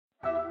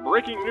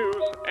Breaking news,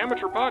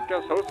 amateur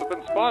podcast hosts have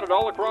been spotted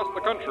all across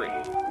the country.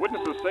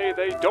 Witnesses say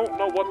they don't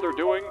know what they're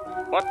doing,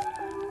 but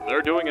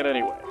they're doing it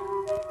anyway.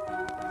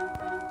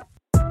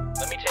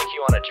 Let me take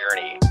you on a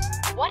journey.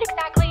 What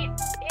exactly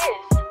is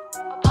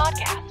a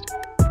podcast?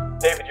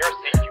 David, you're a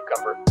sea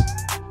cucumber.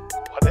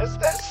 What is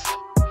this?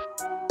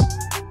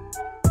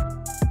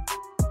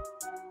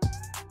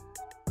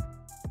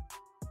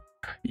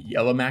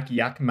 Yellow Mac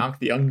Yak Mac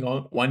the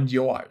Young One's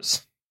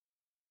yours.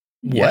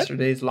 What?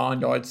 Yesterday's lawn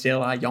yard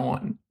sale I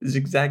yawn.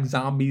 Zigzag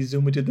zombies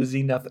zoom into the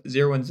zenith.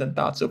 Zeroings and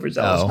thoughts over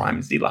zealous rhyme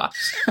and zela.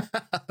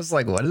 I was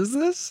like, what is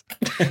this?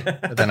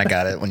 But then I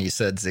got it when you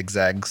said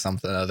zigzag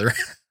something other.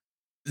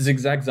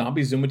 Zigzag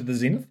zombies zoom into the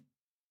zenith?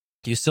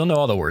 Do you still know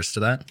all the words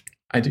to that?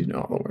 I do know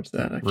all the words to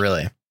that. Actually.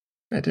 Really?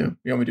 I do.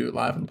 You want me to do it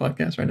live on the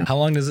podcast right now? How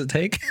long does it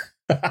take?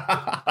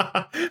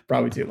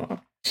 Probably too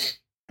long.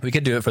 We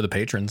could do it for the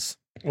patrons.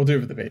 We'll do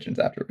it for the patrons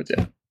afterwards,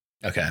 yeah.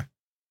 Okay.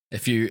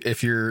 If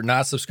you're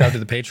not subscribed to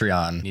the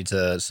Patreon, you need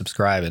to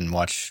subscribe and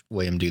watch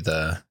William do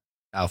the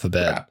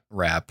alphabet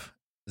rap.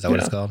 Is that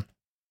what it's called?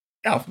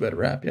 Alphabet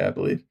rap, yeah, I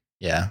believe.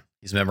 Yeah.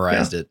 He's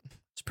memorized it.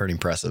 It's pretty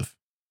impressive.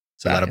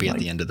 So that'll be at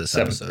the end of this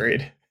episode.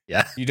 Grade.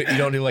 Yeah. You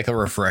don't do like a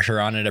refresher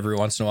on it every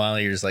once in a while.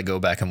 You just like go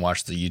back and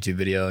watch the YouTube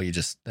video. You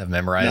just have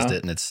memorized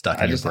it and it's stuck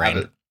in your brain.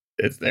 Have it.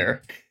 It's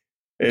there.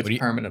 It's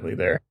permanently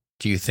there.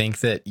 Do you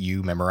think that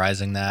you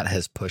memorizing that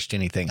has pushed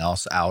anything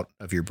else out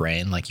of your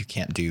brain? Like you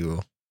can't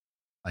do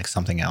like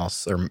something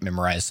else or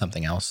memorize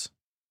something else?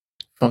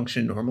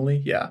 Function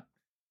normally? Yeah.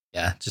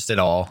 Yeah, just at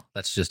all.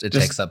 That's just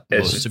takes up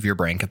most of your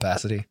brain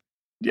capacity.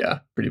 Yeah,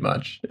 pretty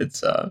much.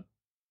 It's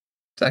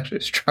actually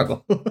a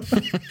struggle.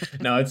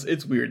 No,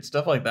 it's weird.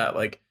 Stuff like that.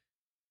 Like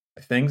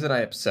things that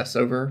I obsess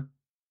over,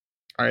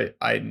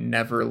 I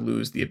never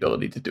lose the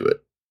ability to do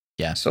it.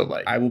 Yeah. So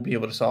like I will be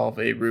able to solve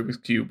a Rubik's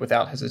Cube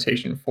without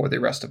hesitation for the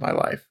rest of my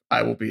life.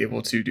 I will be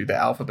able to do the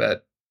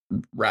alphabet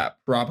rap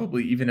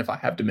probably even if I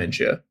have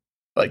dementia.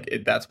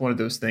 Like that's one of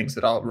those things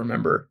that I'll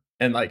remember.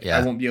 And like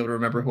I won't be able to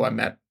remember who I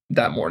met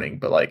that morning,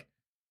 but like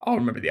I'll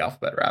remember the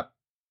alphabet rap.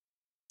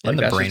 Like,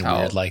 isn't the brain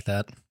weird like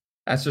that?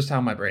 That's just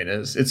how my brain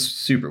is. It's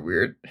super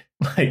weird.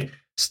 Like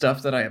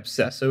stuff that I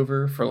obsess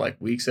over for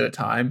like weeks at a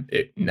time,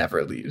 it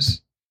never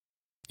leaves.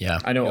 Yeah.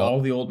 I know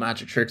all the old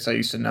magic tricks I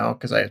used to know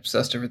because I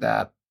obsessed over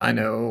that. I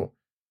know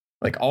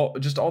like all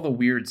the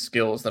weird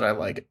skills that I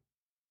like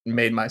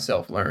made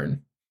myself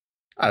learn.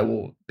 I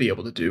will be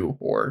able to do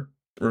or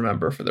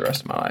remember for the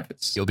rest of my life.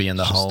 You'll be in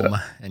the home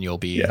and you'll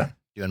be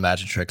doing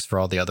magic tricks for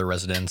all the other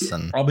residents,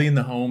 and I'll be in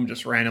the home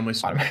just randomly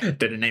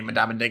did a name a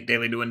diamond dink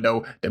daily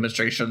window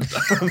demonstrations.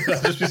 I'll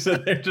just be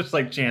sitting there just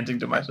like chanting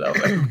to myself.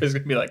 Everybody's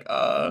gonna be like,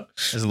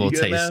 there's a little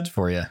taste man?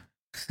 For you.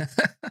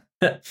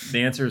 The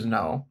answer is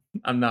no.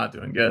 I'm not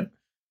doing good.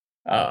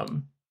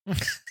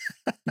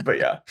 But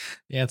yeah,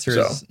 the answer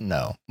is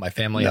no. My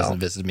family hasn't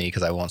visited me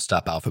because I won't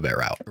stop alphabet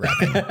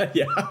rapping.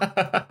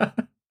 Yeah.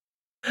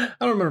 I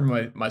don't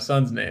remember my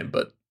son's name,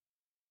 but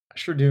I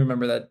sure do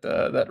remember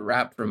that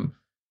rap from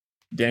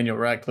Daniel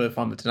Radcliffe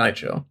on The Tonight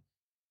Show.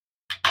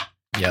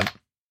 Yep.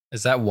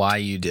 Is that why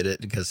you did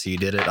it? Because he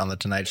did it on The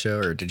Tonight Show,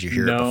 or did you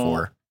hear it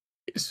before?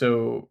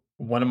 So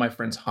one of my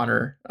friends,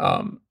 Hunter,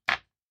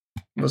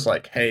 was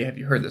like, hey, have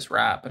you heard this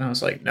rap? And I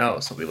was like, no.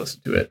 So we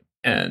listened to it.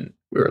 And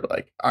we were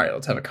like, all right,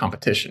 let's have a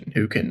competition.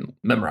 Who can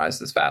memorize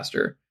this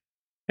faster?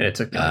 And it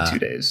took me like 2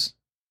 days.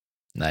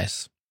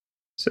 Nice.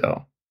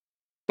 So,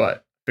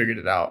 but figured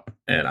it out.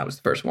 And I was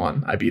the first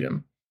one. I beat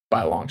him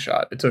by a long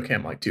shot. It took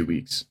him like 2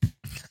 weeks.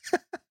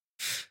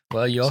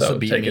 Well, you also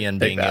beat me in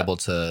being able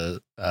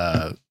to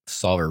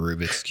solve a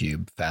Rubik's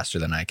Cube faster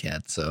than I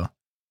can. So,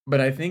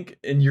 but I think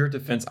in your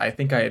defense, I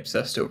think I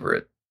obsessed over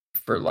it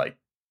for like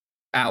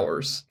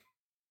hours.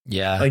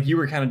 Yeah. Like you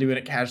were kind of doing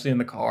it casually in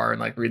the car and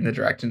like reading the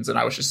directions. And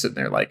I was just sitting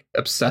there like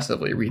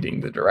obsessively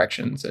reading the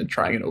directions and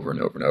trying it over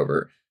and over and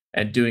over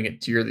and doing it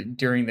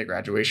during the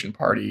graduation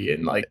party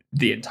and like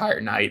the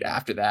entire night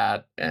after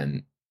that.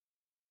 And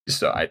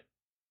so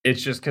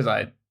it's just because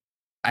I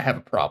have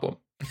a problem.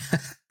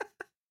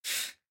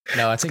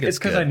 No, I think it's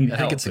because I need help.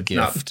 I think it's a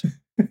gift.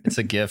 It's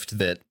a gift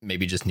that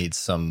maybe just needs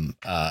some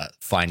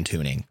fine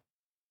tuning.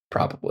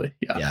 Probably.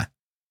 Yeah. Yeah.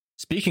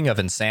 Speaking of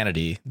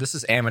insanity, this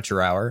is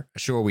Amateur Hour.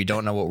 Sure, we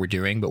don't know what we're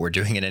doing, but we're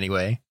doing it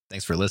anyway.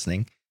 Thanks for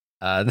listening.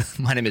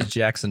 My name is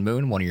Jackson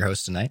Moon, one of your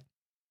hosts tonight.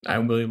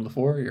 I'm William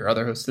LaFour, your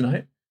other host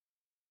tonight.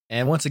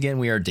 And once again,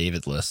 we are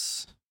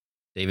Davidless.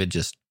 David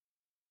just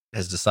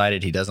has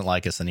decided he doesn't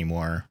like us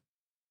anymore,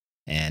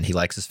 and he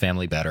likes his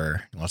family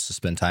better. He wants to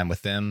spend time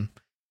with them.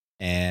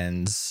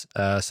 And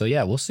so,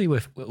 yeah, we'll see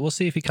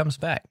if he comes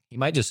back. He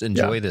might just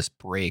enjoy this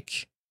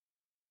break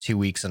 2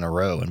 weeks in a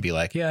row and be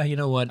like, yeah, you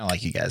know what? I don't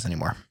like you guys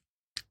anymore.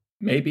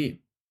 Maybe.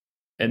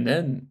 And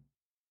then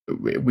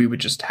we would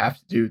just have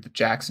to do the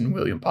Jackson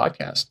William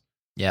podcast.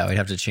 Yeah, we'd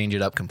have to change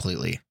it up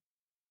completely.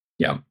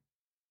 Yeah.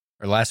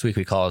 Or last week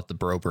we call it the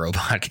Bro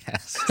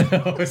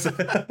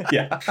podcast.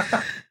 Yeah.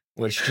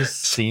 Which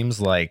just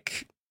seems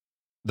like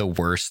the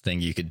worst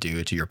thing you could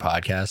do to your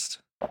podcast.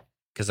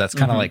 Because that's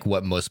kind of like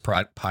what most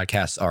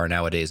podcasts are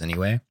nowadays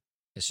anyway.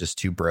 It's just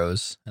two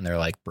bros and they're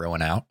like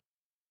broing out.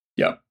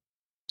 Yeah.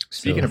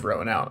 Speaking So- of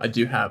broing out, I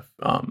do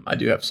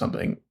have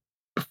something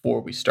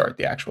before we start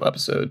the actual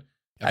episode.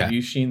 Okay. Have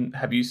you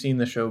seen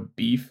the show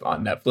Beef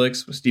on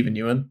Netflix with Stephen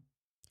Ewan?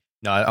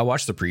 No, I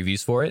watched the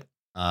previews for it,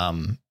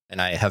 and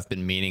I have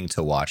been meaning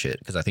to watch it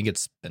because I think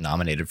it's been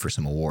nominated for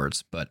some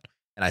awards.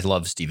 And I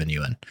love Stephen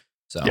Ewan,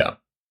 so Yeah,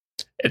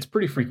 it's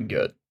pretty freaking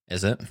good.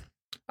 Is it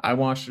I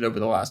watched it over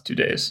the last 2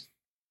 days.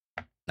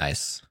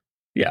 nice?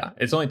 Yeah,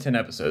 it's only 10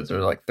 episodes.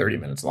 They're like 30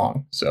 minutes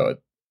long, so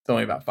it's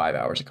only about 5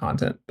 hours of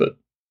content, but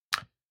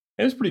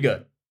it was pretty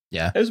good.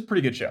 Yeah, It was a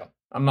pretty good show.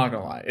 I'm not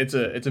gonna lie. It's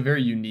a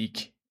very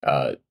unique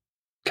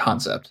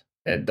concept,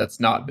 and that's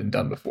not been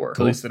done before,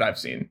 Cool. at least that I've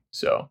seen.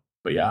 So,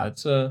 but yeah,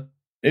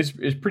 it's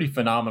pretty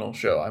phenomenal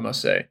show, I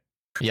must say.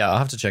 yeah. I'll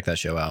have to check that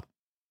show out.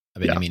 I've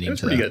been Yeah, it meaning was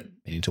to pretty good.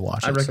 meaning to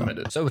watch I it. recommend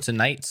it. So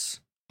tonight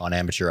on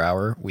Amateur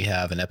Hour, we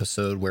have an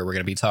episode where we're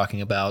going to be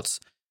talking about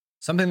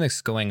something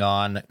that's going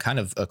on kind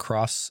of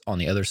across on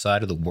the other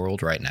side of the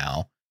world right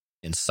now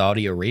in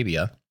Saudi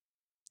Arabia,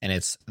 and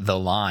it's The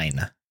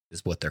Line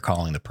is what they're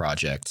calling the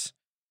project.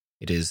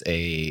 It is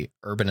a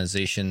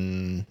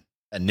urbanization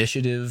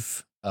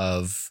initiative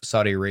of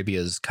Saudi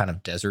Arabia's kind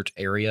of desert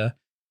area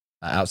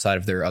outside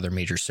of their other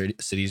major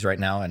cities right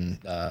now,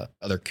 and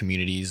other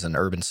communities and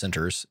urban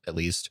centers at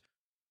least.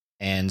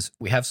 And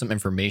we have some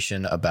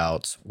information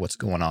about what's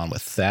going on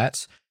with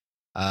that.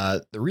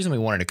 The reason we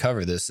wanted to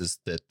cover this is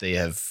that they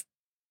have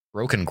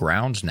broken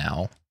ground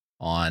now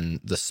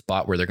on the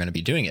spot where they're going to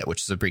be doing it,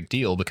 which is a big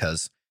deal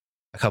because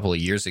a couple of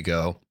years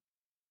ago,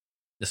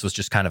 this was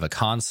just kind of a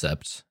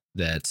concept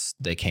that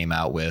they came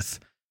out with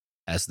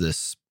as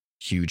this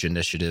huge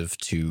initiative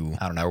to,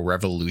 I don't know,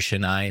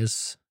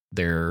 revolutionize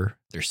their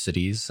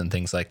cities and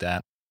things like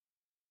that.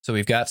 So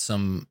we've got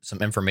some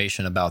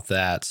information about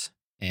that,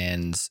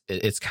 and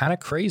it's kind of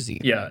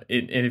crazy. Yeah,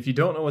 and if you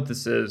don't know what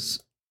this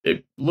is,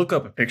 look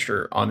up a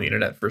picture on the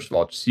internet first of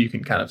all, just so you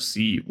can kind of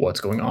see what's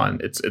going on.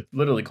 It's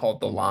literally called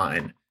The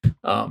Line,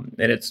 and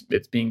it's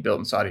being built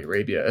in Saudi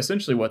Arabia.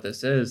 Essentially, what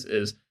this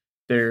is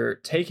they're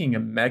taking a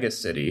mega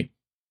city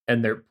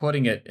and they're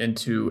putting it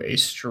into a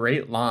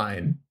straight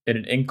line in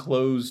an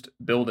enclosed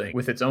building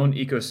with its own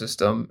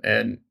ecosystem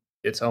and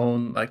its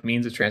own like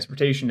means of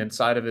transportation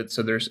inside of it.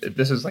 So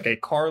this is like a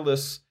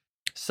carless,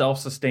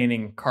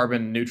 self-sustaining,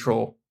 carbon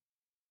neutral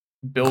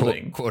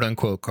building, quote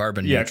unquote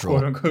carbon yeah, neutral.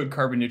 quote unquote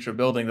carbon neutral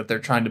building that they're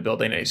trying to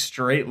build in a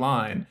straight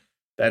line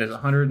that is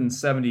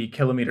 170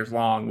 kilometers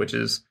long, which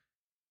is,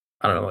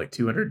 I don't know, like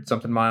 200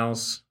 something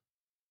miles.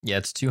 Yeah,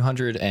 it's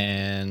 200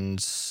 and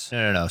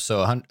no.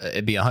 So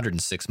it'd be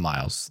 106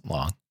 miles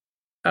long.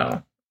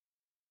 Oh,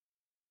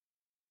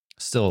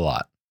 Still a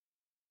lot.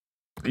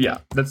 yeah,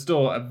 that's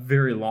still a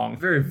very long,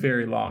 very,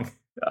 very long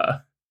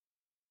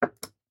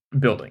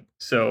building.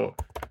 So,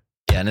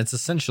 Yeah, and it's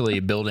essentially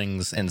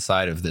buildings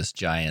inside of this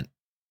giant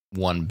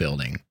one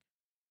building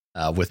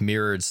with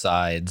mirrored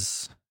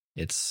sides.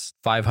 It's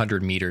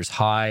 500 meters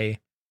high,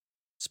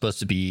 supposed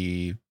to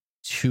be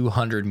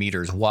 200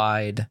 meters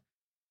wide.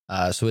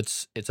 So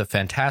it's a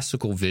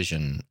fantastical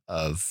vision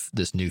of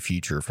this new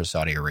future for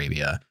Saudi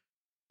Arabia.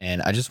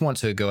 And I just want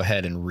to go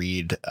ahead and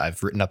read.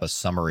 I've written up a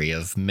summary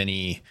of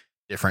many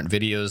different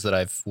videos that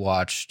I've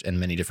watched and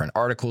many different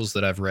articles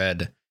that I've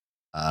read.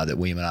 That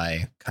William and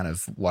I kind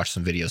of watched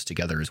some videos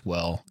together as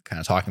well, kind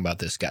of talking about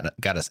this, got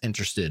us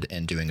interested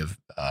in doing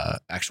a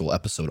actual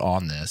episode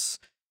on this.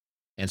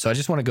 And so I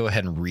just want to go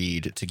ahead and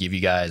read to give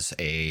you guys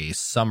a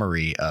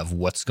summary of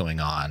what's going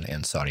on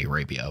in Saudi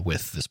Arabia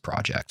with this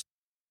project.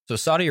 So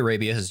Saudi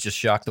Arabia has just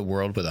shocked the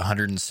world with a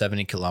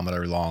 170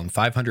 kilometer long,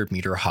 500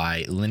 meter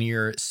high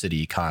linear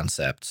city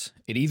concept.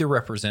 It either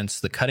represents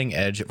the cutting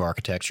edge of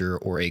architecture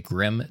or a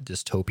grim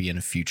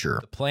dystopian future.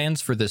 The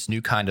plans for this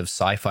new kind of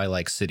sci-fi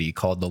like city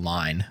called The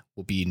Line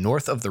will be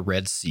north of the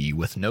Red Sea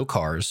with no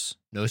cars,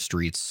 no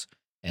streets,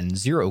 and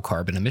zero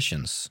carbon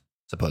emissions,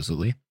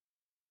 supposedly.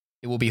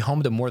 It will be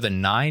home to more than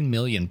 9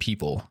 million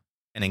people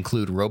and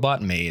include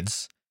robot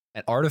maids,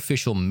 an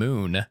artificial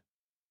moon,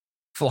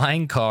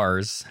 flying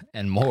cars,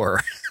 and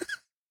more.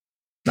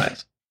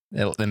 nice.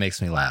 It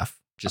makes me laugh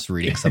just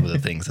reading some of the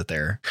things that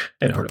they're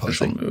An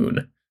artificial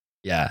moon.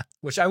 Yeah,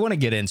 which I want to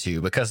get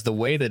into because the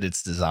way that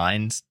it's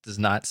designed does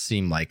not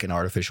seem like an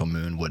artificial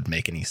moon would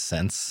make any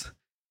sense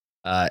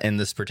in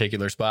this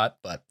particular spot,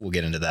 but we'll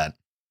get into that.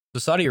 So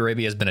Saudi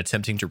Arabia has been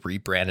attempting to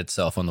rebrand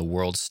itself on the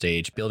world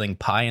stage, building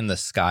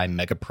pie-in-the-sky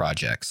mega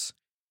projects.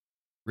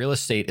 Real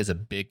estate is a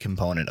big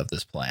component of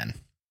this plan.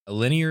 A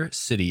linear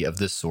city of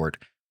this sort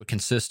would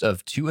consist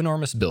of 2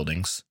 enormous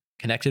buildings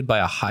connected by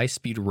a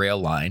high-speed rail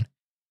line.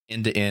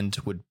 End to end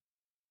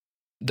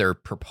they're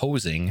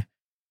proposing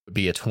would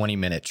be a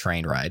 20-minute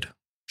train ride,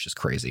 which is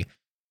crazy,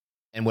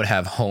 and would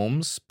have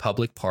homes,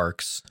 public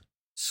parks,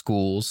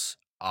 schools,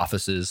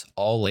 offices,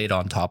 all laid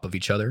on top of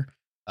each other,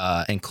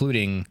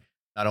 including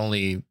not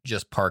only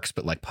just parks,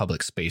 but like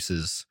public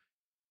spaces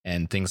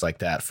and things like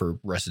that for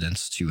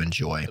residents to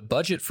enjoy. The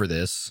budget for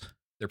this,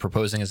 they're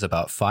proposing, is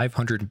about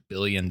 $500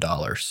 billion.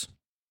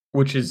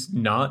 Which is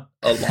not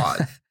a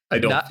lot. I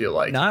don't feel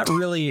like. Not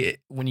really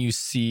when you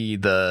see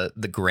the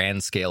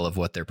grand scale of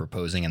what they're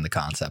proposing in the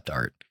concept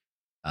art.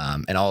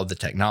 and all of the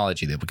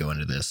technology that would go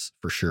into this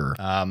for sure.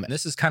 And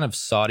this is kind of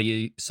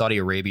Saudi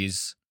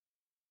Arabia's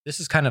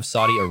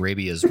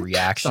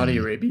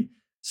reaction.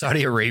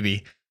 Saudi Arabia.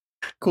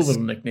 Cool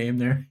little nickname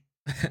there.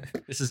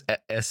 This is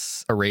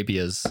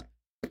Arabia's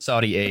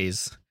Saudi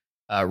A's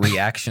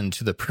reaction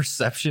to the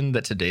perception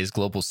that today's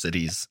global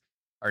cities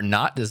are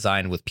not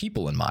designed with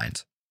people in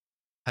mind.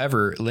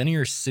 However,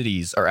 linear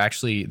cities are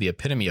actually the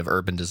epitome of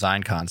urban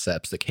design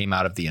concepts that came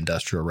out of the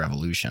Industrial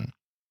Revolution.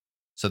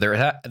 So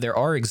there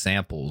are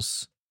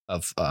examples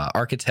of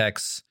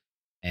architects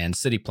and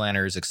city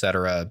planners,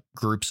 etc.,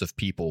 groups of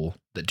people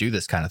that do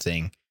this kind of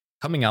thing,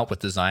 coming out with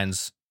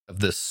designs of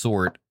this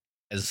sort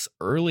as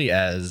early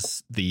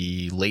as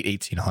the late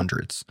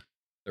 1800s.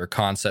 There are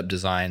concept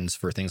designs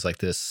for things like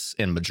this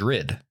in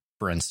Madrid,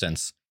 for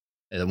instance.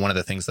 One of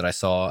the things that I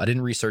saw, I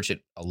didn't research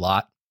it a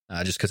lot,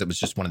 just because it was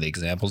just one of the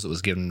examples that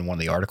was given in one of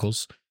the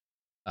articles.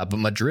 But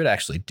Madrid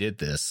actually did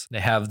this.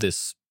 They have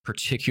this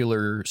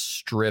particular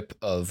strip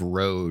of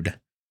road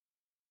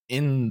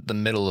in the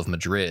middle of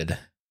Madrid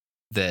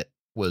that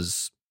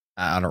was,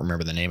 I don't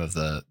remember the name of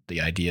the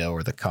idea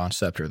or the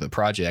concept or the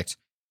project,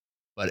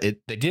 but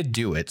they did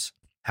do it.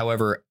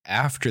 However,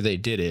 after they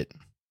did it,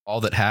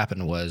 all that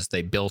happened was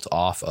they built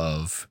off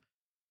of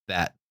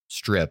that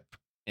strip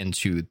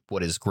into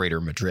what is Greater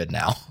Madrid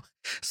now.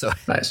 So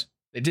nice.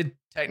 They did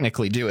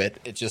technically do it.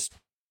 It just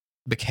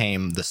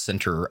became the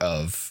center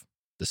of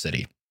the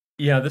city.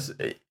 Yeah, this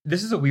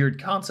is a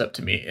weird concept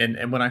to me.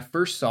 And when I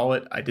first saw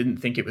it, I didn't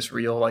think it was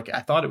real. Like,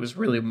 I thought it was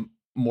really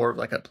more of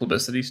like a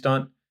publicity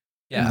stunt.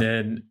 Yeah. And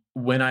then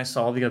when I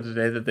saw the other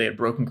day that they had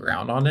broken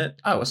ground on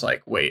it, I was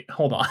like, wait,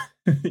 hold on.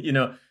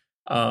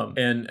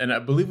 And I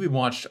believe we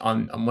watched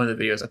on one of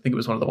the videos, I think it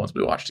was one of the ones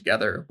we watched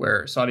together,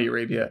 where Saudi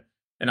Arabia,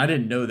 and I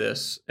didn't know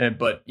this,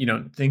 but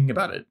thinking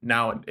about it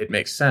now, it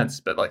makes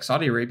sense. But like,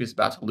 Saudi Arabia is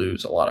about to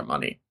lose a lot of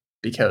money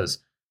because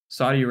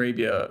Saudi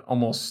Arabia,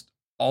 almost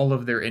all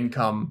of their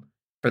income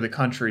for the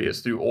country is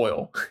through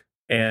oil.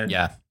 And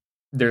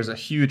there's a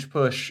huge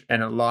push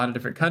in a lot of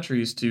different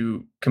countries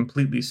to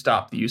completely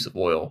stop the use of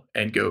oil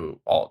and go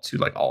all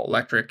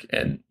electric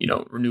and,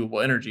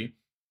 renewable energy.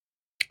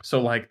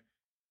 So like,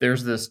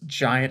 there's this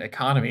giant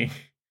economy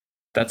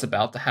that's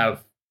about to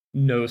have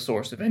no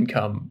source of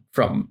income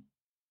from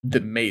the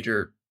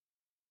major,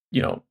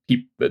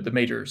 the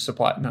major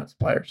not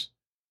suppliers.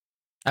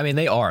 I mean,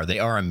 they are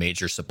a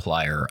major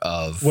supplier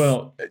of.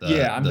 Well,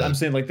 I'm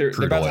saying like they're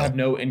about to have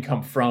no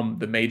income from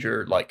the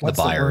major, like, what's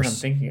the buyers. Word I'm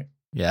thinking?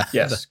 Yeah.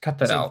 Yes. Cut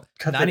that out.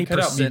 Cut out me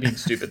being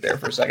stupid there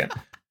for a second.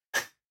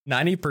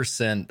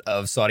 90%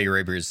 of Saudi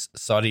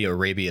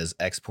Arabia's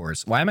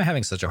exports. Why am I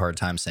having such a hard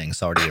time saying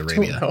Saudi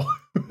Arabia?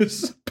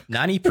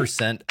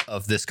 90%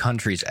 of this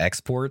country's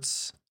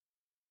exports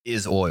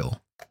is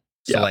oil.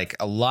 So like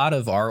a lot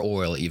of our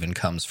oil even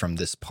comes from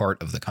this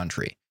part of the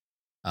country.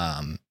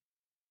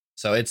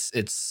 So it's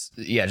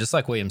just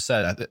like William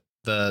said,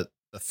 the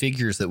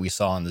figures that we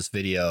saw in this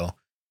video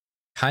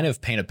kind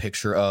of paint a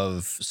picture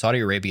of Saudi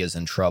Arabia's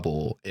in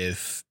trouble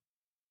if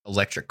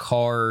electric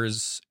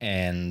cars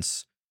and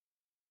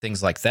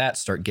things like that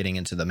start getting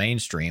into the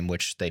mainstream,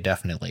 which they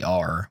definitely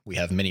are. We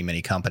have many,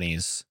 many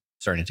companies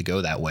starting to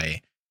go that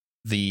way.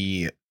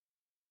 The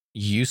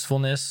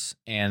usefulness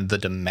and the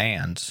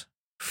demand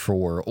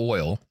for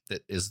oil,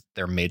 that is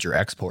their major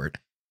export,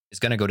 is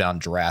going to go down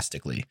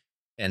drastically.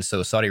 And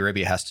so Saudi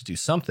Arabia has to do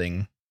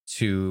something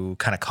to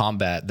kind of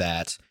combat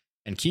that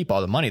and keep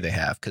all the money they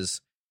have. Because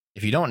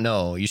if you don't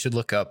know, you should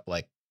look up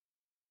like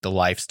the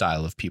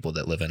lifestyle of people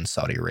that live in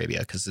Saudi Arabia,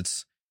 because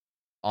it's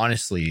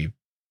honestly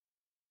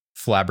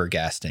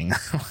flabbergasting,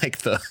 like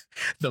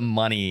the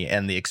money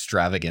and the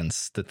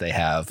extravagance that they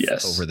have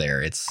over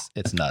there. It's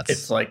nuts.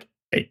 It's like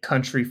a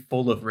country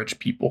full of rich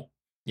people.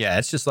 Yeah,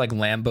 it's just like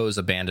Lambos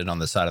abandoned on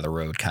the side of the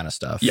road kind of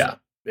stuff. Yeah.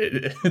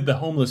 The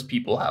homeless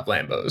people have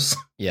Lambos.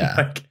 Yeah.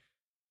 Like,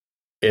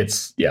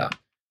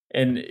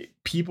 and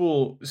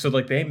people, so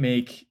like they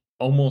make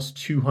almost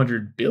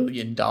 $200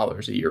 billion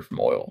a year from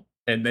oil.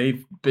 And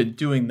they've been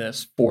doing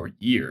this for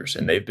years,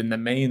 and they've been the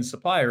main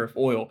supplier of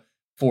oil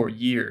for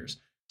years.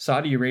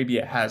 Saudi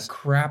Arabia has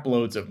crap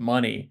loads of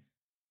money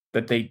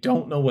that they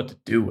don't know what to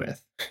do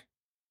with.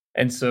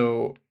 And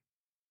so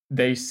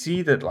they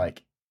see that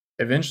like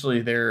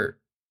eventually they're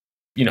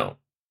not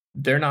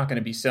going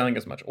to be selling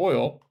as much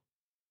oil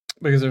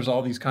because there's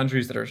all these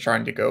countries that are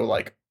trying to go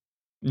like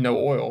no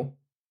oil.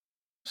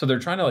 So they're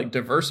trying to like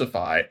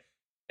diversify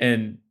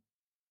and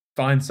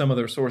find some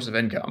other source of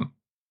income.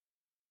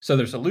 So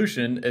their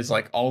solution is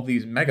like all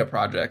these mega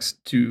projects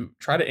to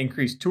try to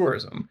increase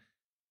tourism.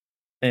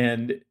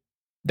 And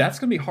that's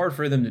going to be hard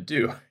for them to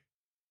do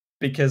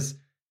because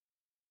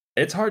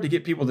it's hard to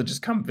get people to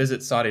just come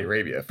visit Saudi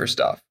Arabia for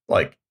stuff.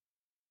 Like,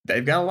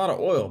 they've got a lot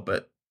of oil,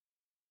 but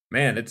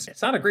man,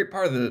 it's not a great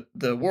part of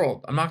the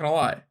world. I'm not going to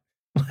lie.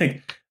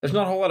 Like, there's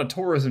not a whole lot of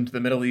tourism to the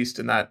Middle East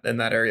in that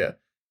area.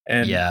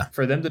 And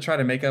for them to try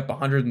to make up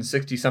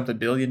 $160-something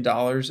billion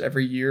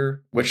every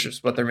year, which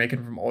is what they're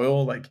making from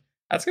oil, like,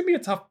 that's going to be a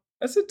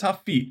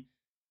tough feat.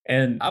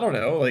 And I don't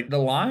know, like the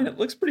line, it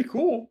looks pretty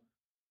cool.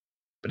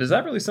 But is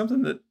that really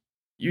something that,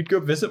 you'd go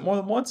visit more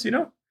than once,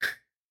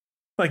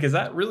 Like, is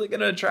that really going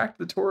to attract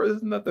the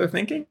tourism that they're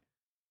thinking?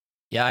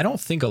 Yeah, I don't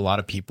think a lot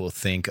of people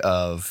think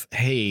of,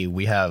 hey,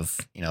 we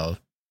have,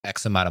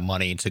 X amount of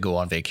money to go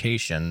on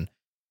vacation.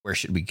 Where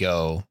should we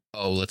go?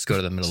 Oh, let's go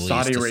to the Middle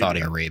East, to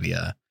Saudi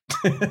Arabia.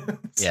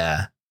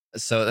 Yeah.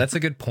 So that's a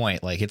good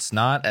point. Like, it's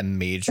not a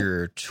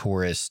major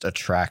tourist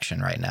attraction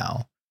right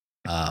now.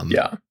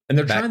 Yeah. And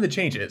they're trying to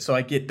change it. So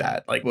I get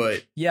that. Like,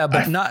 but yeah,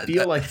 but I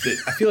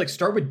feel like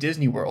start with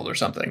Disney World or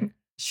something.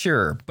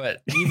 Sure.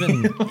 But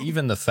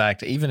even the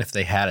fact, even if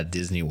they had a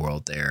Disney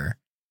World there,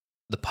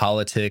 the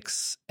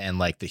politics and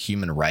like the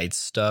human rights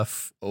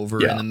stuff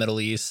over in the Middle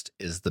East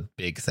is the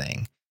big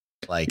thing.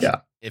 Like,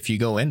 if you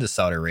go into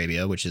Saudi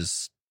Arabia, which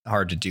is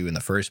hard to do in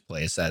the first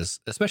place,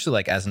 especially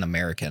like as an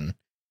American,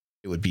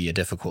 it would be a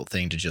difficult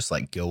thing to just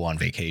like go on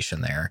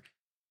vacation there.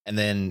 And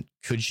then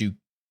could you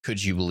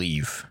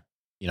leave?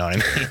 You know what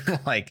I mean?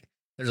 Like,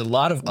 there's a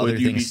lot of other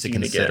things to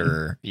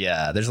consider. Again?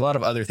 Yeah, there's a lot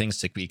of other things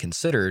to be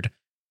considered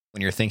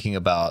when you're thinking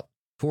about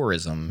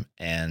tourism.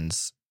 And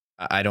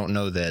I don't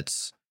know that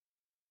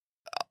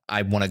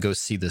I want to go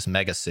see this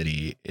mega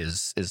city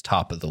is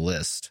top of the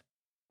list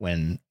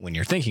when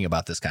you're thinking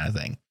about this kind of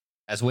thing.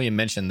 As William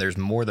mentioned, there's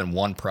more than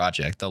one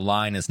project. The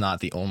line is not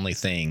the only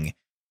thing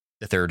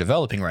that they're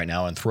developing right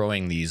now and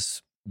throwing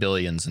these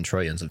billions and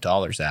trillions of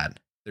dollars at.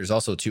 There's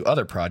also 2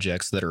 other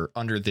projects that are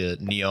under the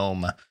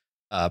NEOM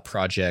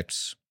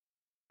project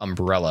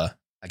umbrella,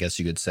 I guess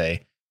you could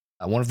say.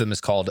 One of them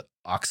is called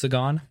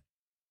Oxagon,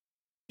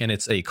 and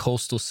it's a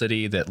coastal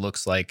city that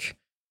looks like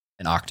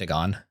an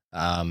octagon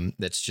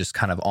that's just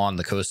kind of on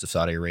the coast of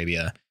Saudi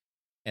Arabia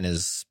and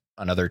is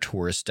another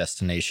tourist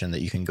destination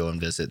that you can go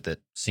and visit that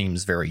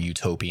seems very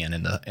utopian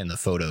in the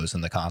photos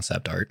and the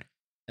concept art.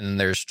 And then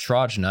there's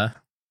Trojna,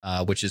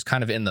 which is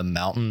kind of in the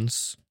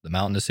mountainous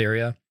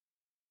area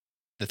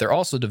that they're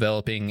also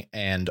developing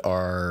and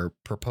are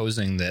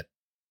proposing that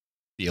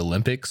the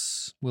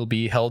Olympics will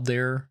be held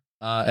there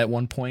at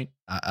one point.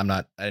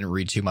 I didn't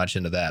read too much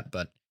into that,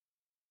 but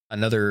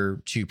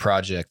another 2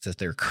 projects that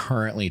they're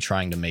currently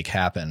trying to make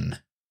happen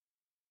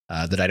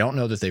that I don't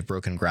know that they've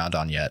broken ground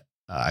on yet.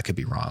 I could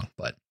be wrong,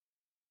 but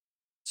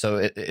so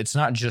it's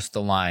not just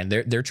the line.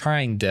 They're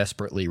trying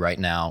desperately right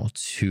now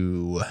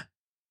to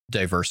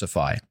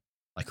diversify,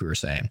 like we were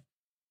saying.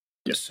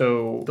 Yeah.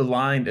 So the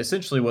line,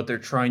 essentially, what they're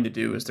trying to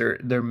do is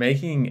they're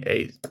making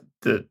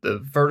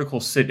the vertical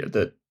city,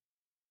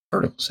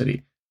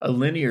 a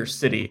linear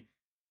city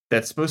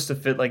that's supposed to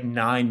fit like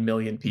 9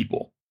 million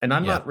people. And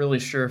I'm not really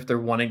sure if they're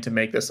wanting to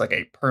make this like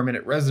a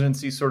permanent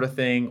residency sort of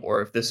thing,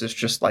 or if this is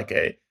just like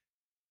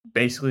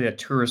basically a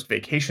tourist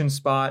vacation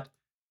spot.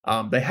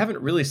 They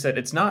haven't really said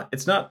it's not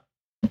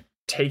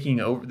taking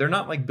over. They're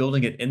not like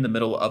building it in the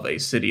middle of a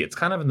city. It's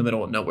kind of in the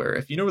middle of nowhere.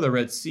 If you know where the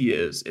Red Sea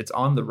is, it's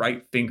on the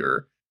right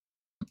finger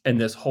in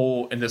this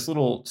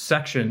little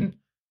section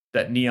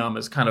that NEOM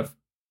is kind of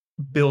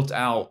built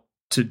out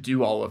to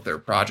do all of their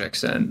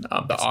projects in.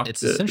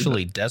 It's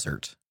essentially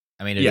desert.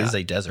 I mean, it is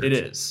a desert. It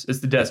is. It's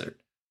the desert.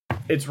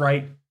 It's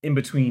right in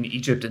between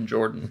Egypt and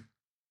Jordan.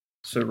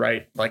 So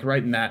right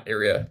in that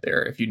area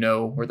there, if you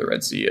know where the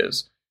Red Sea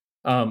is.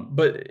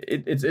 But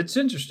it's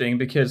interesting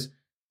because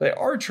they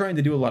are trying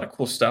to do a lot of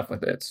cool stuff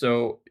with it.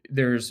 So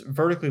there's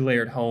vertically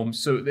layered homes.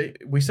 So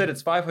we said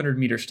it's 500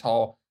 meters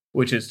tall,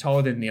 which is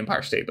taller than the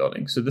Empire State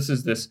Building. So this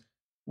is this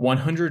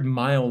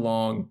 100-mile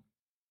long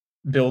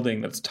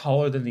building that's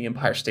taller than the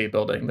Empire State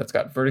Building, that's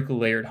got vertically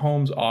layered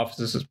homes,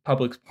 offices,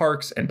 public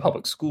parks, and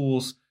public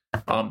schools.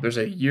 There's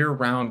a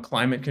year-round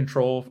climate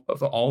control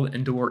of all the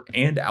indoor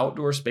and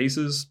outdoor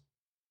spaces.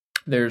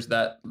 There's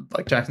that,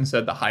 like Jackson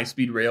said, the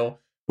high-speed rail,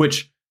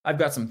 which I've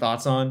got some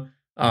thoughts on.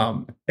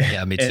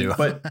 Yeah, me too.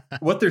 But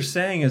what they're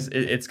saying is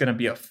it's going to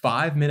be a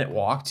 5-minute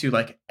walk to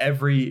like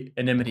every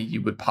amenity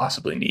you would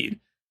possibly need.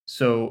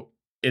 So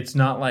it's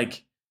not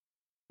like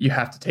you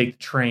have to take the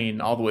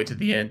train all the way to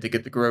the end to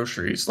get the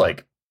groceries.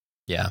 Like,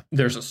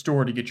 there's a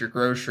store to get your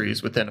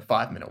groceries within a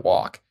 5-minute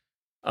walk.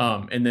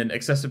 And then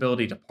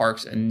accessibility to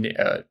parks and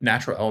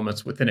natural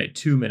elements within a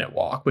 2-minute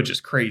walk, which is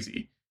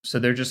crazy. So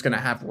they're just going to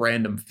have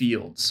random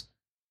fields.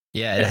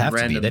 Yeah, it'd have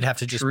to be. They'd have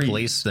to just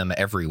place them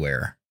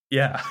everywhere.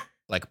 Yeah.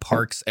 Like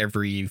parks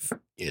every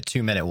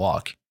 2-minute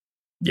walk.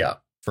 Yeah.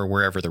 For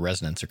wherever the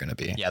residents are going to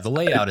be. Yeah, the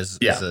layout is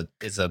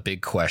a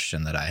big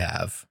question that I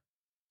have.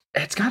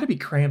 It's got to be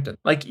cramped.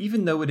 Like,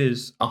 even though it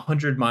is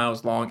 100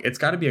 miles long, it's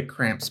got to be a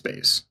cramped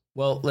space.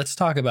 Well, let's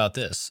talk about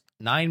this.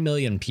 9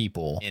 million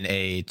people in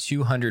a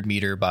 200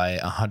 meter by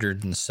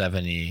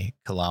 170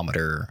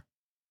 kilometer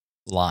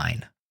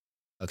line.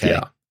 Okay.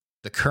 Yeah.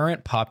 The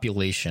current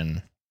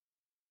population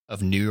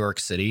of New York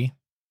City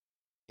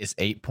is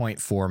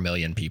 8.4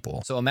 million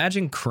people. So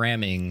imagine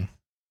cramming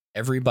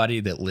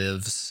everybody that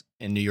lives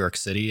in New York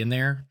City in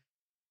there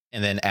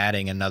and then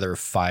adding another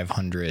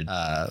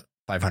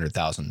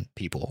 500,000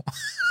 people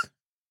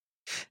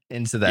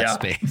into that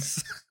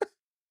space.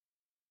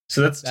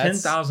 So that's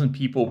 10,000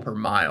 people per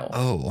mile.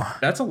 Oh,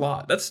 that's a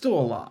lot. That's still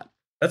a lot.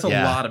 That's a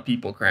lot of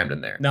people crammed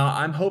in there. Now,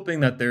 I'm hoping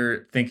that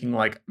they're thinking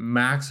like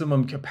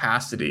maximum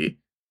capacity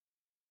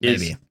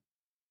is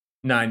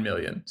 9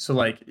 million. So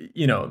like,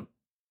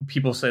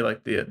 people say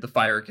like the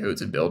fire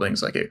codes in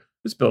buildings, like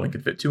this building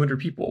could fit 200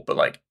 people, but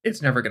like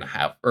it's never going to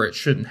have, or it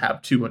shouldn't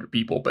have 200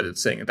 people, but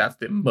it's saying that's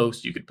the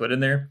most you could put in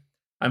there.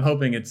 I'm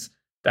hoping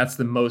that's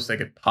the most they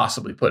could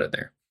possibly put in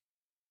there,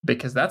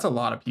 because that's a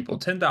lot of people.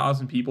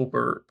 10,000 people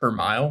per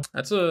mile.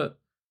 That's a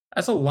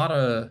lot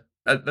of,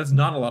 that's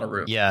not a lot of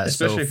room. Yeah.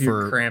 Especially if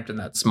you're cramped in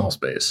that small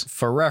space.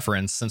 For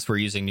reference, since we're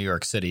using New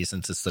York City,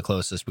 since it's the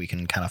closest we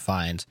can kind of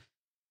find,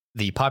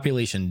 the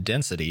population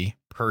density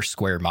per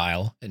square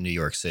mile in New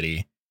York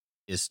City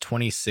is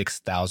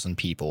 26,000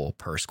 people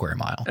per square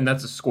mile. And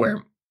that's a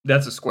square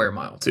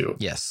mile too.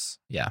 Yes.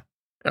 Yeah.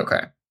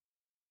 Okay.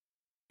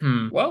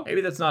 Well,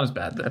 maybe that's not as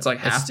bad. That's like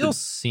half. It still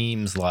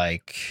seems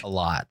like a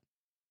lot.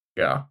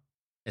 Yeah.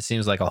 It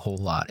seems like a whole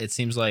lot. It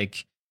seems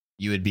like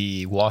you would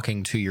be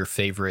walking to your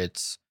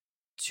favorite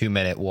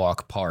 2-minute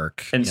walk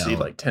park and see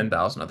like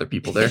 10,000 other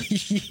people there.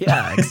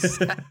 Yeah,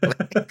 exactly.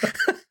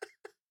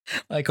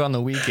 Like on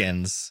the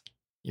weekends,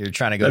 you're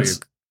trying to go to your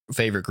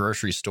favorite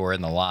grocery store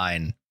in the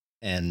line,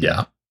 and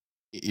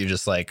you're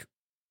just like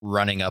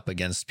running up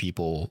against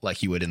people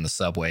like you would in the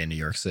subway in New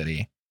York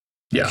City.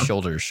 Yeah. Like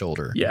shoulder to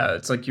shoulder. Yeah.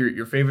 It's like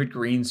your favorite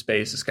green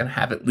space is going to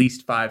have at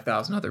least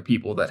 5,000 other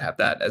people that have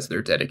that as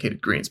their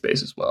dedicated green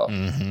space as well.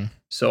 Mm-hmm.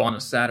 So on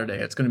a Saturday,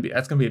 that's going to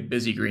be a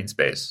busy green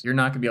space. You're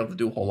not going to be able to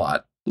do a whole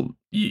lot.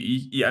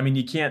 I mean,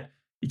 you can't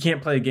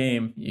play a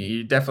game.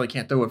 You definitely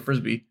can't throw a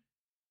Frisbee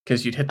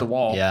because you'd hit the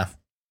wall. Yeah.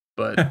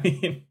 But I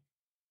mean,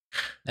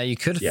 now you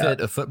could fit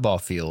a football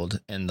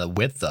field in the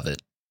width of it.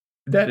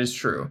 That is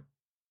true.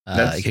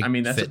 That's a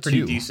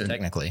pretty decent.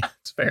 Technically,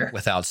 it's fair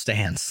without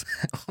stands.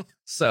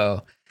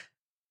 So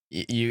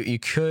you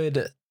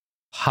could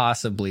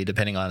possibly,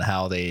 depending on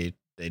how they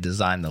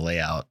design the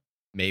layout,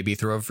 maybe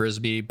throw a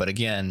Frisbee. But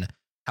again,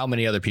 how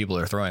many other people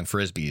are throwing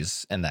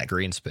Frisbees in that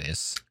green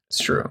space? It's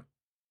true.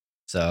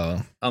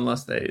 So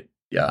unless I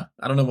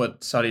don't know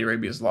what Saudi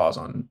Arabia's laws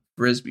on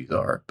Frisbees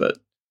are, but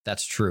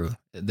that's true.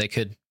 They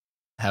could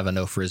have a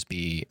no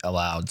Frisbee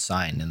allowed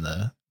sign in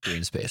the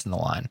green space in the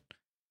line.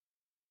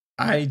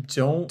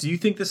 Do you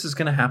think this is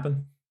going to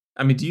happen?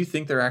 I mean, do you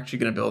think they're actually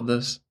going to build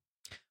this?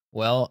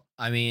 Well,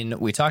 I mean,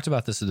 we talked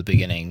about this at the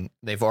beginning.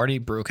 They've already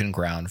broken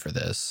ground for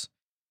this,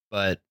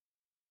 but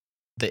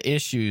the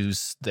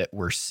issues that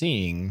we're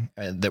seeing,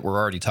 that we're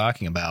already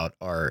talking about,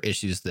 are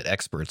issues that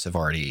experts have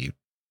already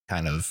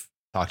kind of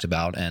talked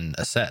about and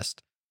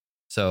assessed.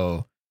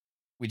 So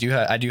I do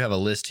have a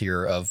list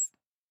here of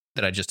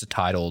that I just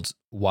titled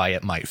 "Why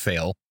It Might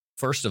Fail."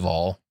 First of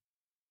all,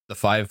 the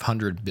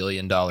 $500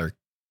 billion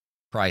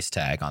price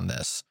tag on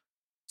this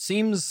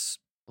seems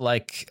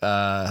like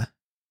an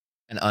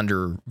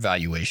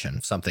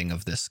undervaluation, something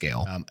of this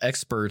scale.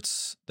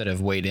 Experts that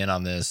have weighed in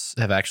on this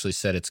have actually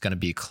said it's going to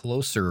be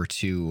closer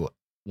to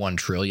 $1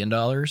 trillion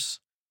to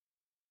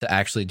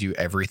actually do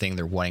everything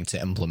they're wanting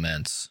to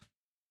implement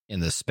in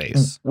this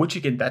space. Which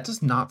again, that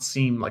does not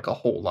seem like a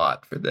whole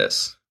lot for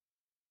this.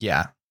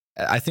 Yeah,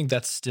 I think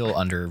that's still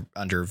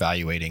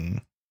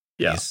undervaluating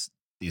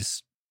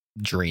these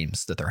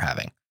dreams that they're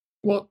having.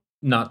 Well,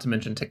 not to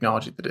mention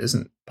technology that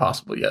isn't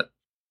possible yet.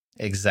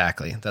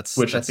 Exactly. I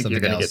think you're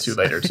going to get to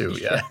later too.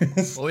 Yeah.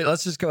 Well,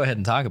 let's just go ahead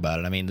and talk about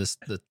it. I mean,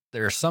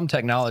 there are some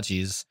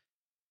technologies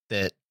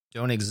that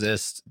don't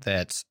exist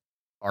that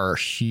are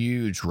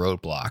huge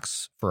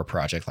roadblocks for a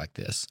project like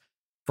this.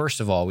 First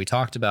of all, we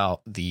talked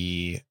about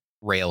the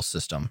rail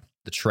system,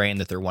 the train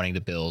that they're wanting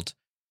to build.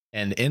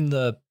 And in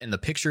the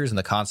pictures and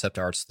the concept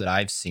arts that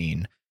I've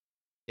seen,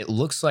 it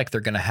looks like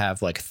they're going to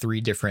have like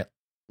 3 different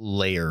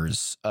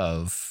layers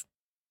of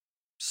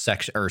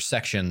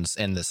sections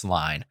in this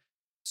line.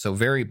 So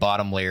very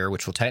bottom layer,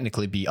 which will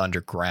technically be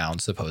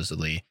underground,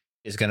 supposedly,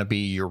 is going to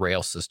be your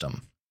rail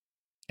system.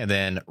 And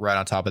then right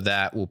on top of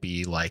that will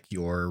be like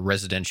your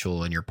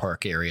residential and your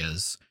park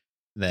areas.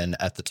 Then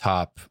at the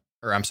top,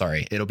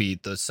 it'll be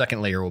the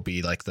second layer will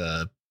be like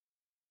the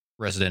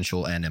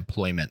residential and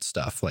employment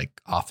stuff,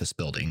 like office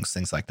buildings,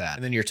 things like that.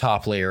 And then your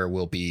top layer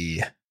will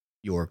be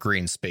your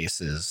green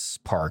spaces,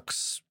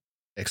 parks,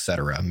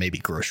 etc. Maybe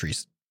grocery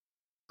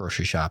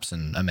shops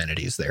and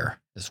amenities there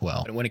as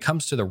well. And when it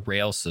comes to the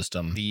rail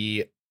system,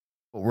 we're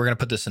going to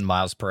put this in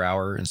miles per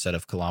hour instead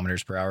of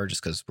kilometers per hour,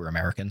 just because we're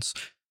Americans.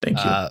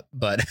 Thank you.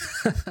 But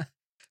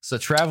so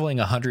traveling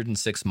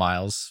 106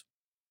 miles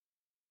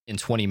in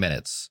 20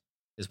 minutes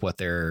is what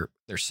they're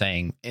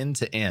saying end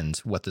to end,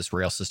 what this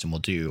rail system will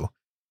do,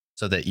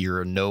 so that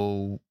you're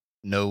no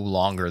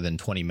longer than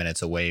 20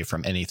 minutes away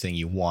from anything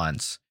you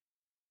want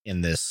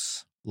in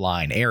this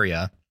line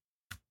area.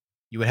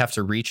 You would have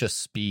to reach a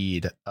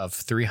speed of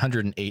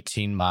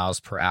 318 miles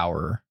per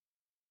hour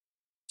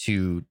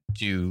to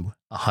do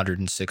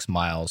 106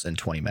 miles in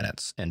 20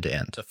 minutes end to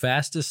end. The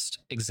fastest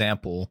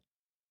example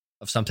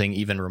of something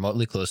even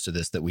remotely close to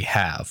this that we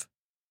have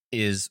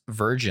is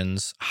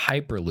Virgin's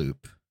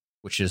Hyperloop,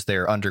 which is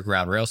their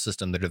underground rail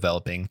system they're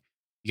developing.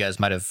 You guys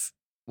might have,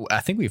 I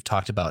think we've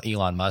talked about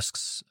Elon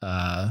Musk's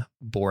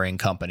Boring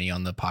Company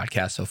on the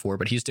podcast before,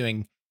 but he's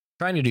trying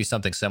to do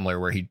something similar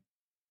where he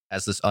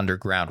has this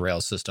underground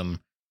rail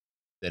system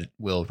that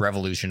will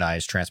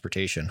revolutionize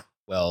transportation.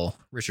 Well,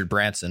 Richard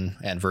Branson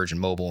and Virgin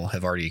Mobile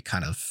have already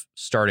kind of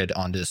started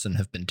on this and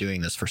have been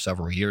doing this for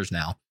several years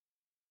now.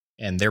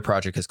 And their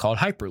project is called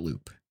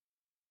Hyperloop.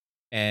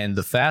 And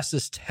the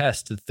fastest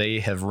test that they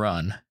have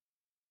run,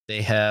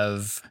 they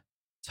have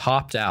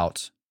topped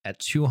out at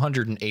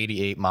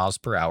 288 miles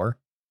per hour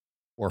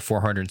or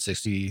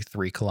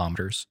 463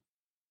 kilometers.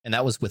 And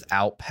that was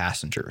without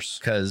passengers,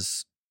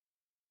 because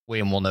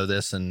William will know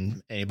this,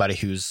 and anybody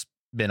who's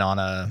been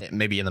on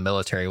maybe in the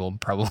military will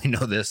probably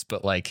know this,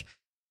 but like,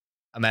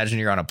 imagine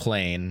you're on a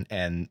plane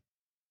and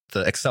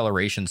the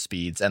acceleration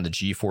speeds and the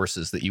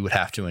G-forces that you would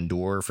have to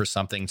endure for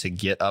something to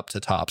get up to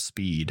top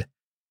speed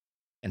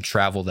and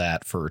travel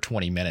that for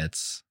 20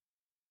 minutes.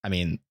 I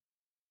mean,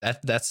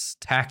 that's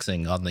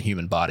taxing on the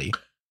human body.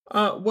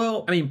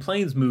 Well, I mean,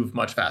 planes move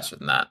much faster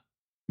than that,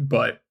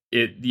 but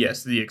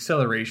the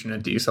acceleration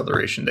and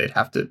deceleration,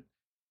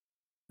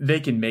 they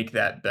can make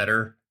that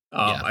better.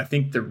 I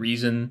think the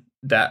reason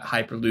that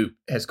Hyperloop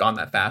has gone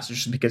that fast is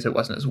just because it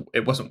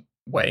wasn't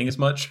weighing as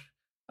much.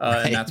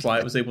 Right. And that's why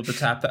it was able to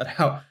tap that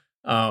out.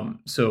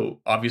 So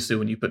obviously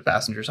when you put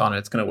passengers on it,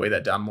 it's going to weigh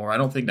that down more. I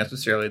don't think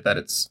necessarily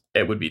that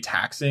it would be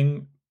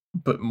taxing,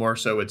 but more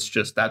so it's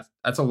just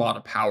that's a lot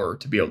of power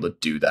to be able to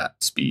do that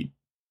speed.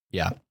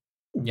 Yeah.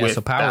 Yeah.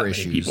 So power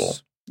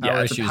issues.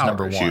 Power issues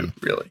number one,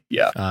 really.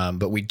 Yeah.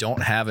 But we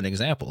don't have an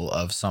example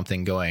of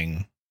something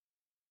going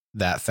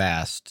that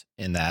fast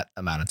in that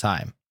amount of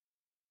time.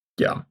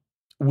 Yeah.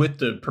 With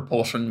the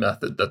propulsion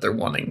method that they're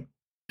wanting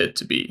it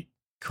to be.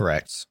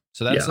 Correct.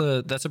 So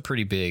that's a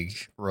pretty big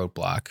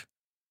roadblock.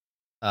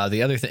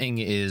 The other thing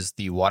is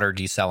the water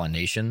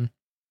desalination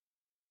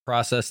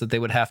process that they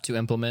would have to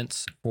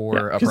implement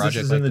for a project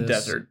this is like in the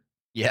this. Desert.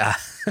 Yeah.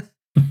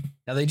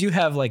 Now they do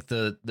have like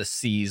the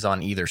seas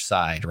on either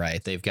side,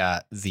 right? They've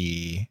got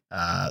the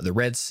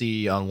Red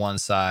Sea on one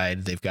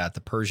side. They've got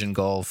the Persian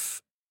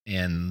Gulf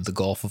and the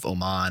Gulf of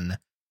Oman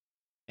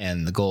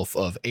and the Gulf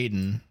of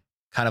Aden,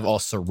 kind of all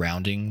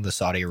surrounding the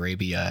Saudi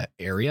Arabia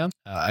area.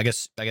 I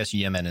guess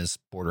Yemen is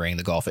bordering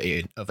the Gulf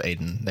of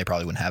Aden. They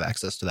probably wouldn't have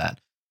access to that.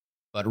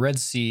 But Red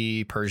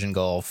Sea, Persian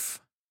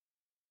Gulf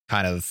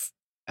kind of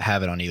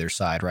have it on either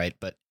side, right?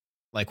 But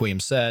like William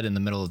said, in the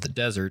middle of the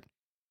desert,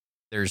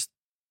 there's,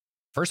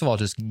 first of all,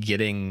 just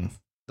getting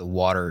the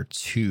water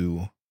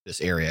to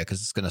this area,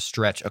 because it's going to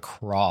stretch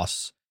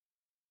across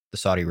the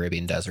Saudi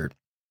Arabian desert.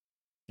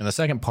 And the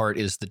second part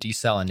is the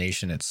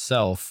desalination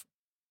itself.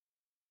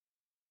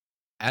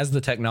 As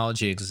the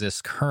technology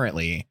exists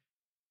currently,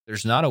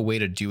 there's not a way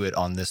to do it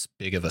on this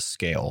big of a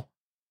scale.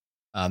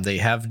 They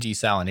have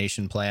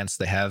desalination plants.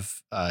 They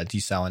have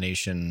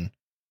desalination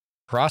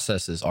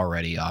processes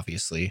already,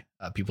 obviously.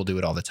 People do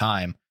it all the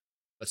time.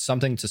 But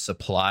something to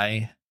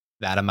supply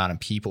that amount of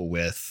people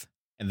with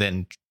and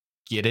then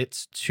get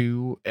it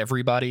to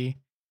everybody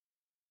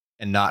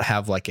and not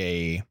have like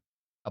a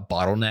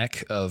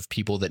bottleneck of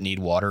people that need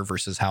water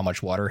versus how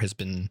much water has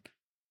been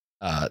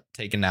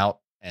taken out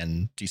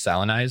and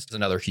desalinized is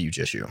another huge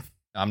issue.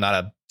 I'm not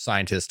a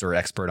scientist or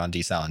expert on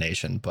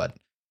desalination, but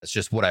it's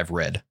just what I've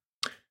read.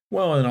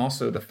 Well, and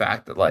also the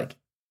fact that like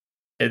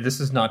this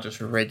is not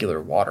just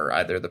regular water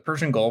either. The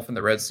Persian Gulf and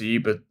the Red Sea,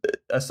 but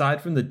aside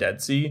from the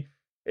Dead Sea,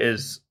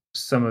 is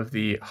some of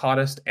the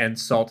hottest and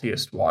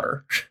saltiest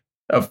water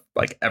of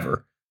like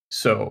ever.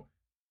 So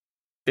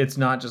it's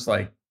not just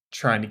like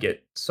trying to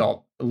get a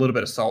little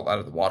bit of salt out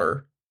of the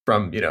water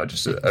from,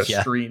 just a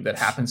stream that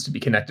happens to be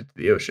connected to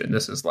the ocean.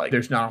 This is like,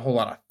 there's not a whole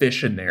lot of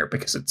fish in there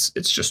because it's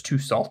just too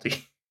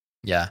salty.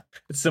 Yeah.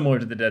 It's similar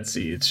to the Dead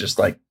Sea. It's just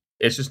like,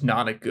 it's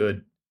not a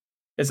good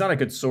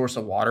source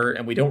of water.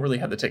 And we don't really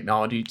have the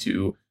technology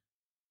to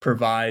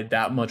provide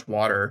that much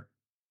water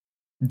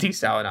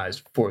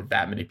desalinized for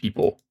that many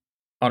people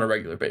on a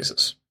regular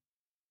basis.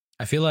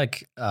 I feel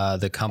like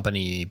the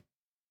company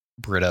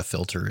Brita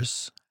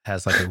Filters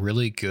has like a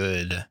really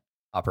good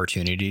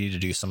opportunity to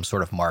do some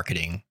sort of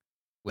marketing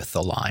with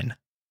the line.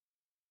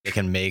 They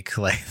can make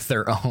like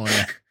their own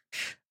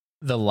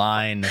the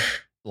line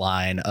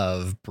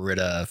of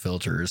Brita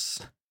Filters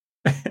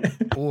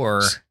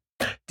or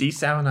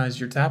desalinize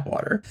your tap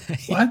water.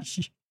 What?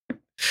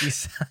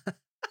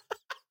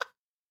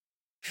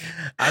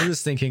 I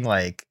was thinking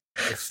like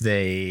if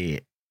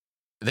they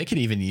could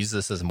even use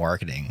this as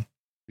marketing,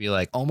 be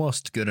like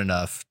almost good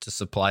enough to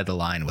supply the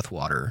line with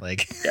water.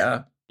 Like,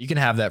 yeah, you can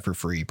have that for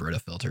free, Brita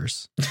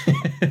Filters.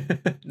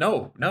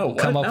 No.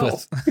 Come up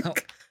with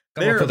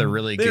a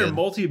really good. They're a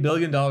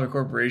multi-billion-dollar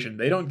corporation.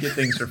 They don't get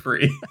things for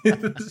free.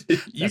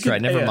 That's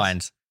right. Never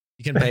mind.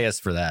 You can pay us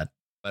for that,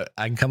 but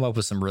I can come up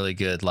with some really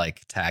good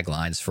like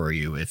taglines for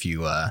you if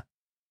you want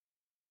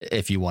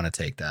to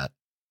take that.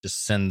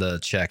 Just send the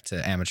check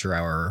to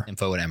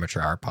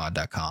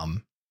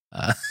info@amateurhourpod.com.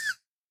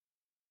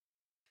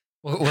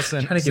 We'll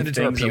send trying to give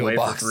things away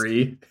box for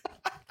free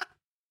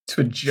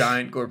to a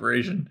giant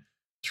corporation.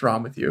 What's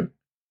wrong with you?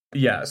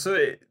 Yeah,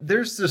 so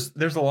there's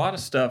a lot of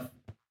stuff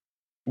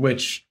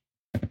which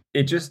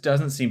it just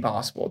doesn't seem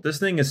possible. This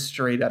thing is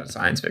straight out of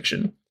science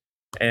fiction,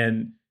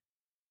 and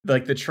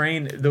like the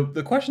train,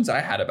 the questions I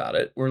had about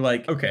it were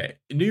like, okay,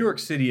 New York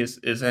City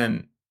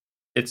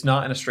it's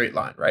not in a straight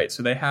line, right?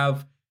 So they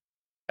have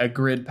a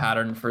grid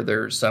pattern for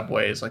their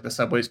subways. Like the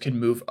subways can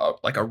move up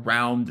like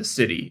around the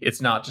city.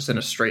 It's not just in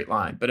a straight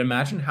line. But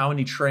imagine how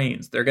many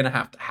trains they're going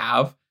to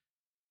have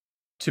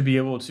to be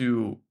able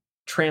to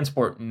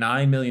transport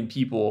 9 million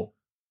people.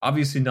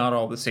 Obviously not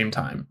all at the same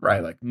time,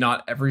 right? Like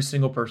not every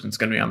single person's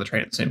going to be on the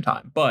train at the same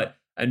time, but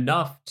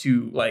enough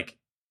to like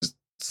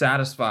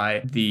satisfy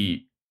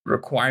the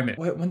requirement.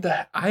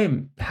 I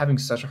am having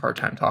such a hard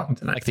time talking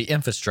tonight. Like the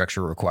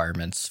infrastructure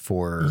requirements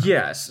for.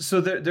 Yes.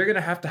 So they're going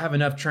to have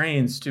enough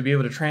trains to be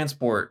able to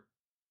transport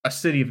a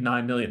city of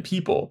 9 million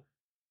people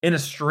in a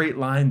straight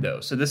line,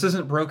 though. So this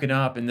isn't broken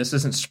up and this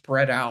isn't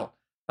spread out.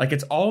 Like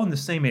it's all in the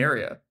same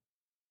area.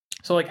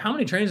 So like how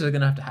many trains are they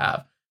going to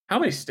have? How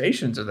many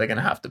stations are they going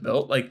to have to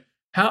build? Like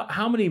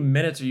how many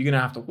minutes are you going to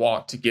have to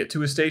walk to get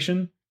to a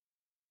station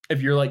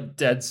if you're like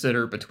dead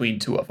center between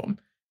two of them?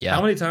 Yeah.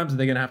 How many times are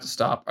they going to have to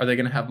stop? Are they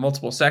going to have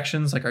multiple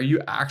sections? Like, are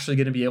you actually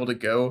going to be able to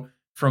go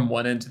from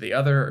one end to the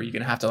other? Or are you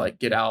going to have to like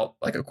get out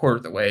like a quarter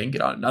of the way and get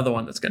on another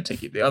one that's going to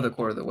take you the other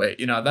quarter of the way?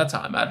 You know, that's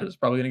how I imagine it's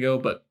probably going to go.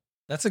 But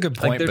that's a good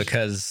point, like,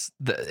 because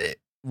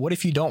what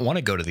if you don't want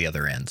to go to the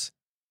other ends?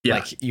 Yeah.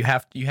 Like you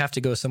have to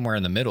go somewhere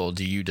in the middle.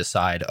 Do you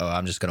decide, oh,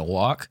 I'm just going to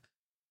walk?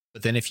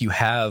 But then if you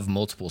have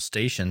multiple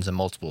stations and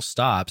multiple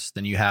stops,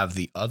 then you have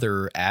the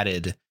other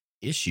added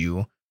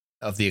issue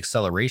of the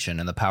acceleration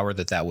and the power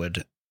that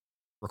would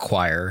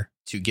require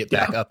to get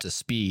back up to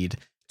speed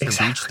to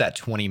reach that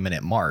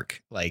 20-minute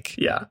mark. Like,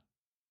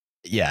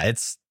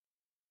 there's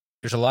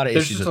a lot of issues with that.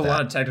 There's just a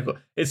lot of technical.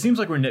 It seems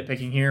like we're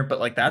nitpicking here,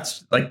 but like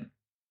that's like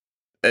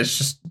it's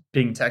just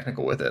being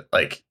technical with it.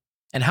 Like,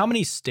 and how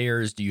many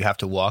stairs do you have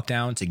to walk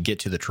down to get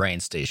to the train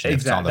station?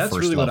 Exactly. That's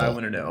really what I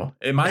want to know.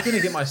 Am I going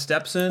to get my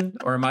steps in,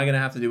 or am I going to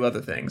have to do other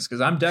things?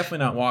 Because I'm definitely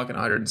not walking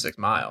 106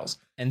 miles.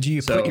 And do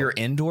you put your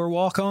indoor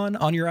walk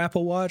on your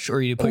Apple Watch,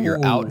 or you put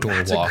your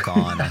outdoor walk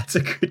on? That's a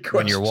good question.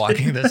 When you're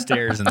walking the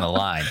stairs in the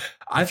line.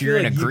 If you're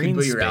in a green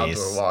space, your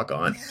outdoor walk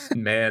on.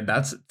 Man,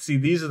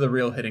 these are the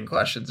real hidden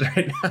questions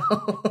right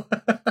now.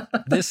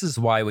 This is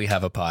why we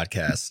have a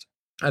podcast.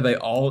 Are they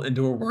all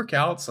indoor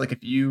workouts? Like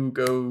if you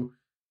go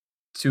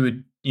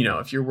to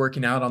if you're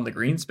working out on the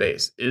green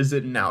space, is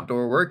it an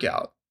outdoor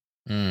workout?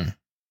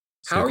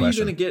 How are you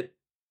going to get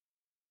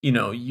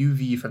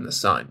UV from the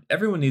sun?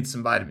 Everyone needs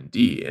some vitamin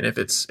D, and if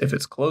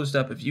it's closed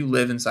up, if you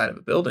live inside of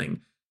a building,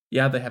 they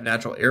have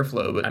natural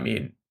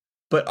airflow,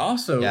 but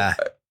also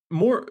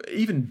more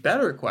even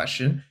better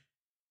question,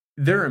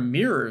 there are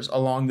mirrors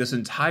along this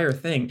entire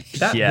thing.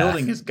 That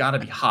building has got to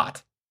be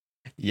hot.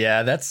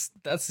 Yeah, that's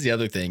the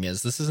other thing,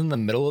 is this is in the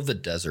middle of the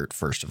desert,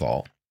 first of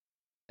all,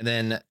 and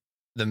then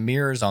the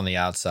mirrors on the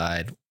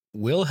outside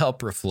will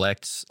help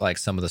reflect like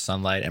some of the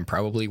sunlight and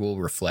probably will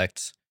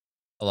reflect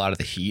a lot of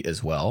the heat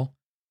as well.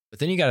 But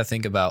then you got to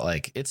think about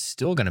like, it's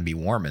still going to be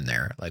warm in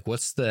there. Like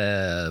what's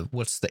the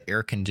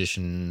air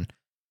condition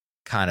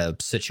kind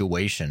of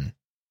situation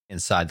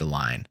inside the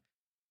line?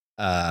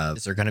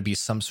 Is there going to be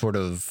some sort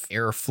of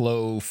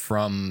airflow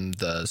from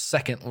the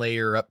second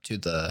layer up to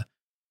the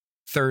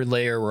third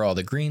layer where all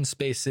the green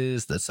space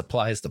is that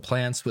supplies the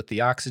plants with the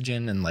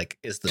oxygen? And like,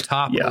 is the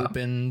top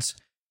opened?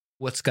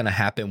 What's going to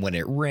happen when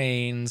it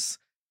rains?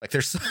 Like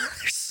there's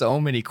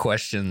so many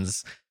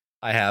questions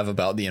I have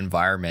about the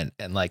environment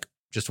and like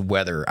just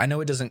weather. I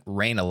know it doesn't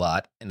rain a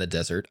lot in the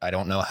desert. I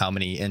don't know how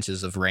many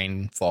inches of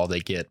rainfall they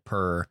get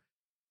per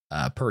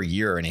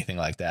year or anything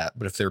like that.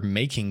 But if they're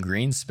making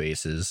green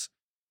spaces,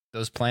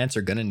 those plants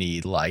are going to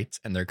need light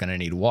and they're going to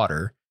need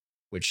water,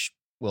 which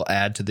will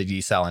add to the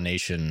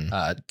desalination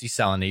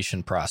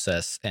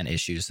process and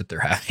issues that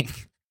they're having.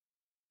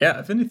 Yeah,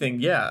 if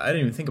anything, I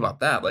didn't even think about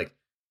that. Like,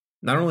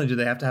 not only do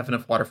they have to have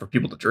enough water for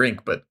people to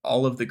drink, but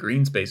all of the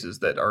green spaces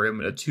that are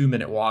in a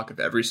 2-minute walk of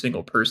every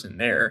single person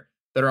there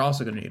that are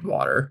also going to need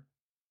water.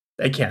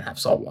 They can't have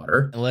salt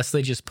water unless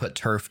they just put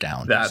turf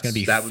down. It's going to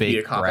be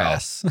fake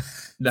grass.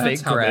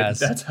 Fake grass.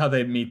 That's how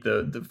they meet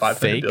the 500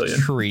 fake billion.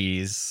 Fake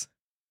trees.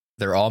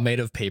 They're all made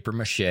of paper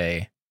mache.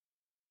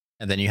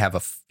 And then you have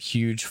a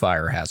huge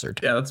fire hazard.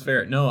 Yeah, that's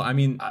fair. No,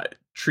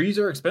 trees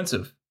are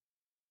expensive.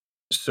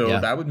 So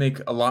that would make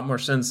a lot more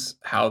sense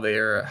how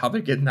they're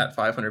getting that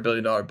 $500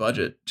 billion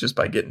budget just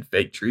by getting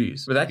fake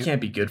trees. But that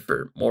can't be good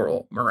for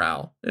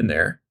morale in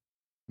there.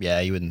 Yeah,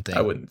 you wouldn't think.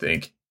 I wouldn't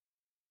think.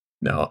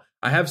 No,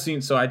 I have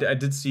seen. So I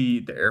did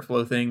see the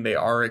airflow thing. They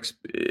are,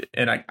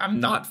 and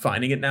I'm not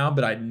finding it now,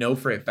 but I know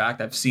for a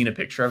fact I've seen a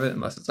picture of it,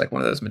 unless it's like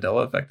one of those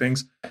Mandela effect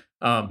things.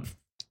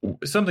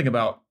 Something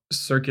about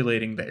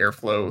circulating the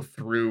airflow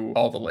through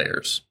all the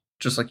layers.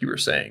 Just like you were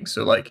saying.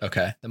 So like,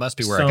 okay, that must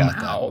be where I got that.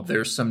 Somehow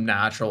there's some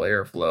natural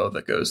airflow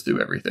that goes through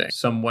everything.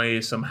 Some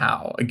way,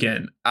 somehow.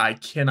 Again, I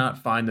cannot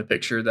find the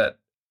picture the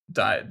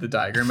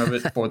diagram of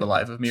it for the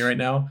life of me right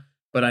now,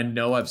 but I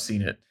know I've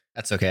seen it.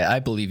 That's okay. I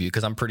believe you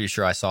because I'm pretty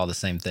sure I saw the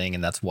same thing,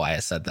 and that's why I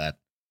said that.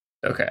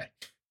 Okay.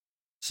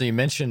 So you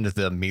mentioned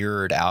the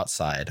mirrored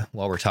outside.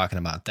 While we're talking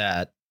about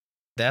that,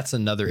 that's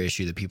another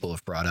issue that people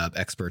have brought up.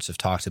 Experts have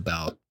talked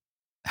about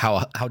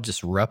how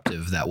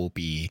disruptive that will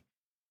be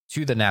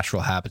to the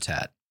natural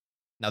habitat.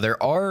 Now,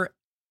 there are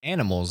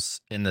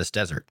animals in this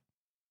desert,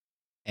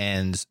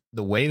 and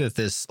the way that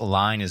this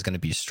line is going to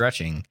be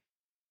stretching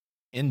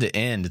end to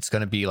end, it's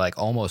going to be like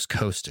almost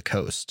coast to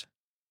coast,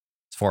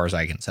 as far as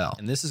I can tell.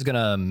 And this is going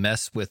to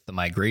mess with the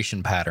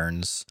migration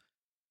patterns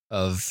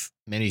of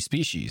many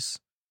species,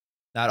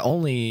 not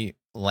only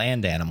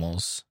land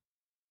animals,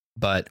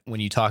 but when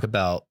you talk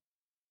about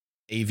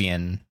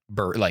avian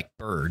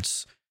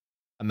birds,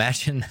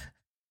 imagine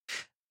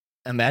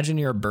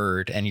you're a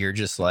bird and you're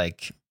just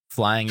like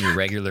flying your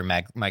regular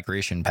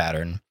migration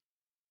pattern.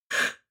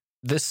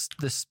 This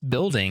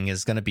building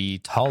is going to be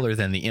taller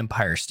than the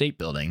Empire State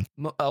Building.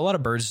 A lot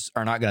of birds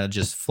are not going to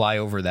just fly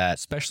over that,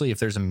 especially if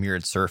there's a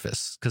mirrored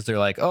surface, because they're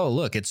like, oh,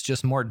 look, it's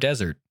just more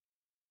desert.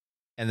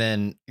 And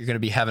then you're going to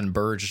be having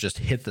birds just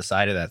hit the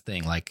side of that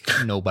thing like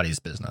nobody's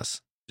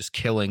business, just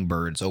killing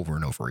birds over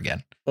and over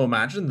again. Well,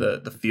 imagine the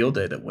field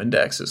day that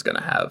Windex is going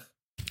to have.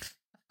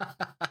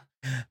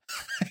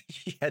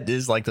 Yeah, it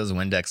is like those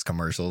Windex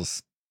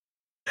commercials.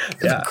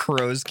 Yeah. The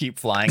crows keep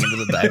flying into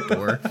the back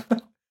door.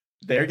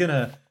 They are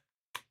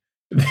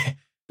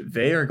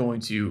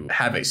going to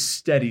have a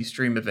steady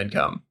stream of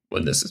income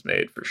when this is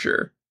made, for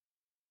sure.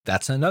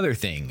 That's another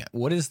thing.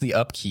 What is the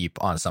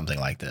upkeep on something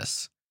like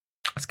this?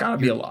 It's got to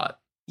be a lot.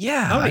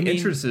 Yeah. How many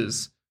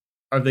entrances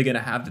are they going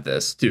to have to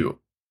this too?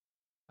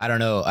 I don't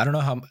know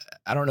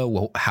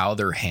how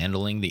they're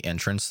handling the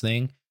entrance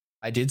thing.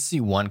 I did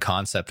see one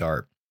concept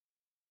art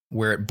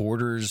where it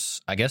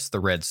borders, I guess, the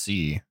Red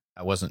Sea.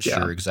 I wasn't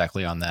sure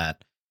exactly on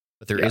that,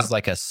 but there is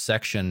like a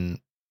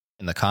section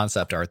in the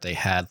concept art. They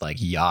had like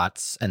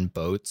yachts and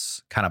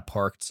boats kind of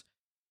parked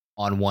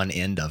on one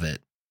end of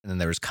it. And then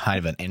there was kind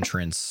of an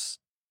entrance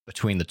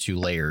between the two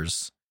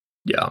layers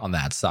on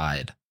that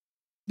side.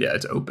 Yeah,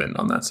 it's open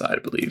on that side,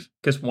 I believe,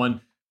 because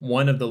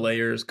one of the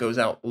layers goes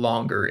out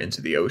longer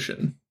into the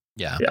ocean.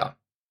 Yeah. Yeah.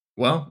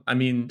 Well, I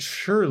mean,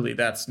 surely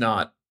that's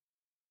not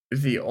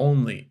the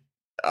only,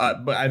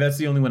 but that's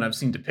the only one I've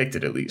seen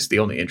depicted, at least, the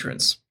only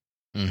entrance.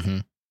 Mm-hmm.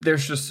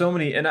 There's just so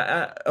many. And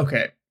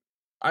okay,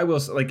 I will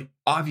say, like,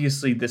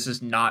 obviously, this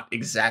is not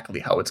exactly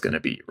how it's going to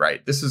be,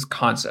 right? This is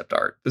concept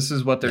art. This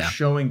is what they're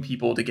showing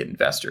people to get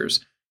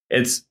investors.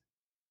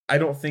 I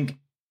don't think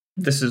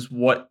this is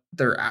what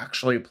they're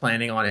actually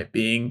planning on it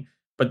being,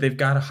 but they've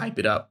got to hype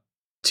it up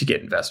to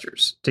get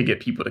investors, to get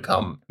people to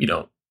come,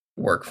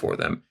 work for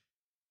them.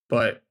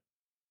 But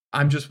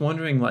I'm just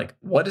wondering, like,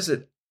 what is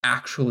it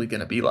actually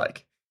going to be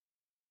like?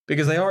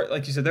 Because they are,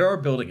 like you said, they are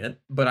building it,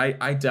 but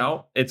I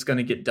doubt it's going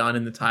to get done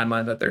in the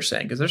timeline that they're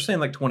saying, because they're saying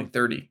like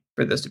 2030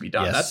 for this to be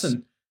done. Yes.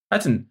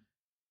 That's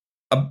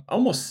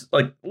almost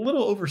like a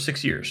little over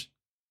 6 years.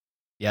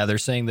 Yeah, they're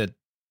saying that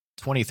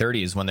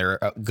 2030 is when they're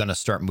going to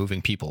start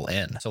moving people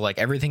in. So like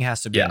everything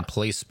has to be in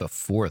place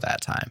before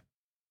that time.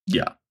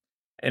 Yeah.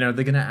 And are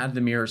they going to add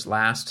the mirrors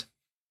last?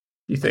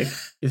 You think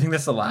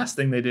that's the last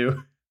thing they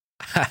do?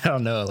 I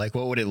don't know. Like,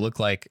 what would it look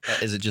like?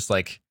 Is it just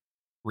like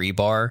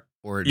rebar,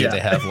 or do they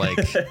have like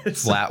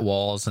flat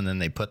walls and then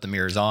they put the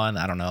mirrors on?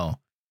 I don't know.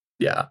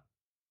 Yeah.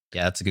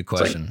 Yeah, that's a good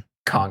question. Like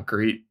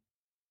concrete.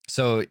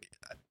 So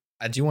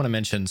I do want to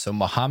mention,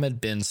 Mohammed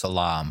bin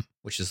Salam,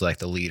 which is like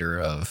the leader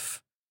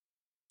of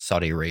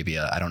Saudi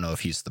Arabia. I don't know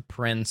if he's the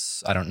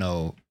prince. I don't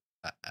know.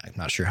 I'm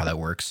not sure how that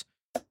works.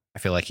 I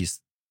feel like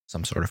he's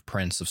some sort of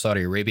prince of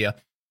Saudi Arabia,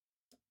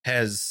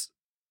 has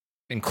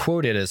been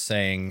quoted as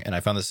saying, and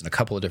I found this in a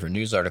couple of different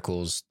news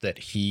articles, that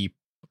he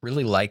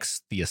really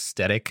likes the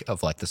aesthetic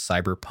of like the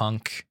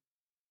cyberpunk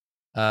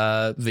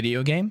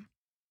video game.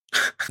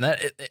 And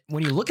that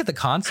when you look at the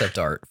concept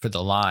art for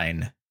the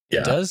line,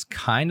 it does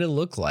kind of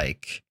look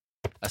like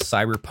a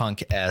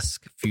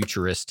cyberpunk-esque,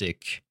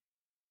 futuristic,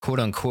 quote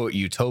unquote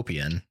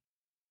utopian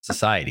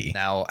society.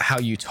 Now, how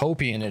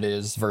utopian it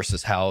is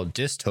versus how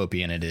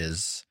dystopian it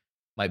is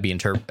might be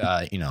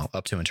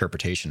up to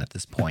interpretation at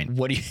this point.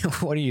 What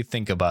do you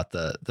think about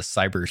the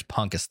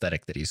cyberpunk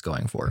aesthetic that he's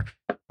going for?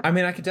 I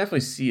mean, I could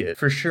definitely see it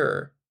for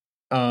sure.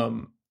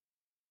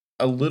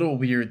 A little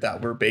weird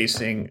that we're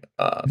basing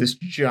this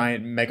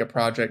giant mega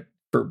project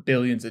for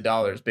billions of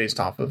dollars based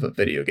off of a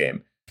video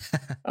game.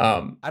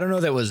 I don't know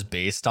that it was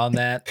based on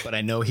that, but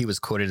I know he was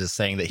quoted as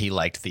saying that he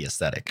liked the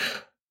aesthetic.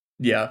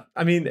 Yeah,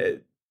 I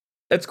mean,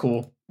 it's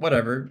cool.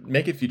 Whatever,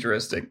 make it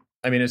futuristic.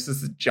 I mean, it's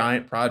this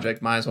giant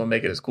project. Might as well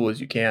make it as cool as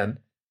you can.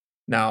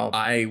 Now,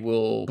 I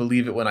will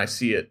believe it when I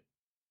see it,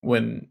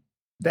 when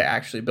they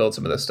actually build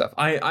some of this stuff.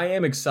 I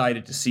am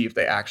excited to see if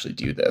they actually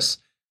do this.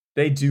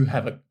 They do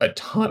have a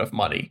ton of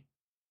money.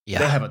 Yeah.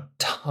 They have a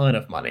ton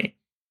of money.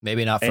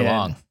 Maybe not for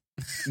long.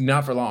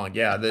 Not for long,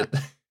 yeah.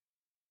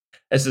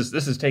 This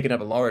is taking up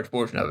a large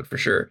portion of it for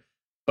sure.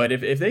 But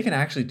if they can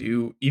actually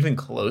do even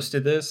close to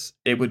this,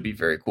 it would be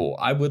very cool.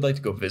 I would like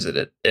to go visit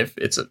it if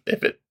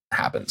it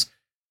happens.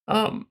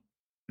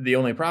 The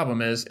only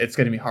problem is it's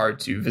going to be hard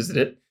to visit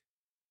it,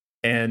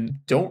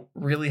 and don't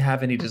really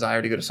have any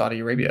desire to go to Saudi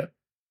Arabia.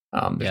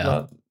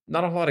 There's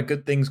not a lot of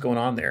good things going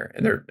on there,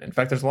 and in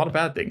fact, there's a lot of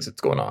bad things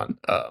that's going on.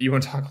 You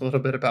want to talk a little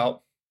bit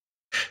about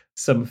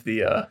some of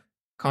the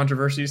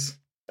controversies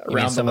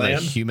mean some of the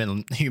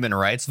human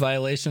rights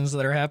violations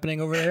that are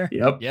happening over there?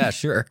 Yep. Yeah,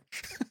 sure.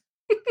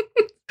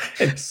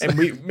 and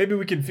maybe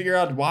we can figure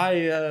out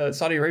why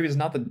Saudi Arabia is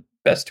not the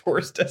best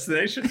tourist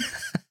destination.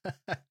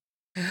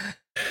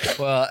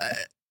 Well,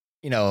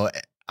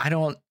 I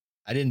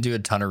didn't do a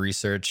ton of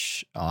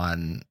research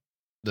on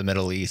the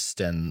Middle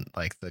East and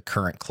like the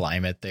current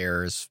climate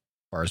there as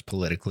far as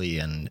politically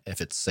and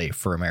if it's safe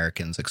for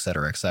Americans, et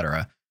cetera, et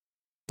cetera.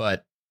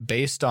 But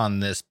based on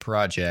this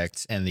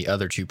project and the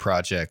other two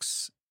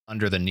projects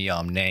under the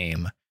NEOM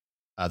name,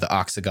 the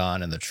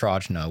Oxagon and the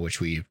Trojna, which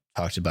we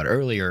talked about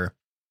earlier,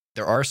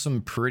 there are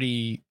some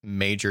pretty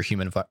major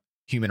human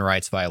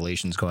rights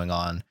violations going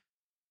on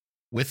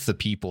with the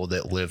people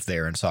that live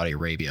there in Saudi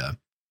Arabia.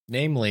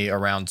 Namely,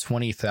 around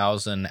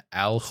 20,000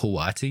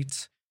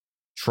 Al-Huwatit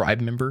tribe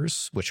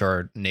members, which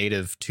are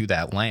native to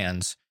that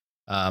land.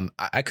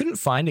 I couldn't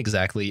find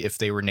exactly if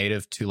they were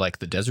native to like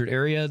the desert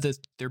area that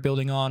they're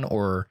building on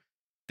or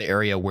the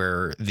area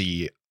where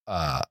the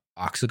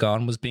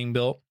Oxagon was being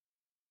built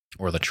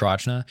or the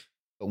Trojna.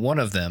 But one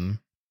of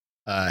them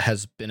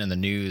has been in the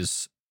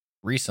news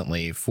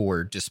recently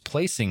for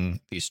displacing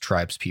these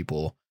tribes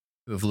people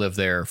who have lived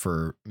there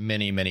for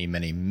many, many,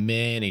 many,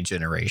 many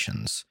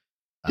generations.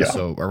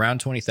 So around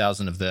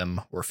 20,000 of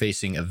them were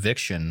facing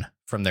eviction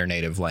from their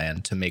native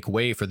land to make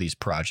way for these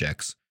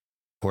projects,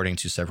 according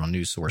to several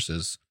news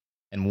sources.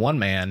 And one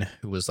man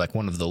who was like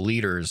one of the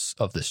leaders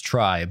of this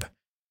tribe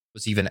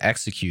was even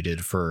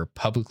executed for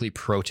publicly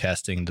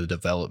protesting the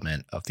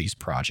development of these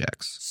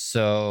projects.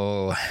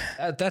 So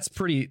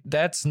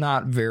that's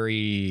not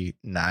very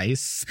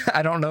nice.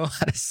 I don't know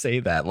how to say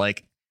that.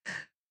 Like,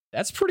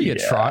 that's pretty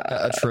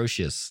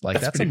atrocious.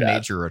 Like, that's a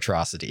major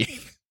atrocity.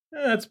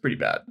 That's pretty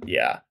bad.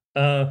 Yeah.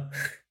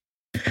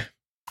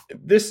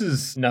 This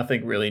is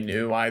nothing really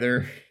new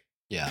either.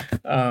 Yeah.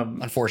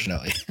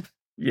 Unfortunately.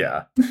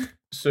 Yeah.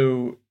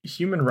 So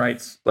human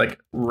rights, like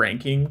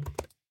ranking,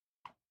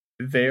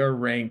 they are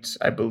ranked,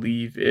 I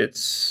believe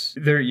it's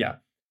their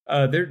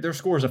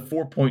score is a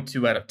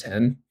 4.2 out of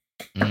 10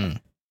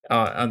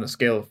 on the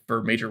scale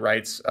for major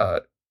rights,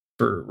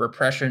 for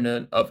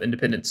repression of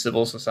independent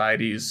civil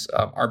societies,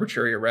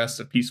 arbitrary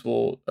arrests of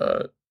peaceful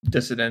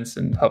dissidents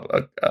and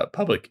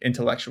public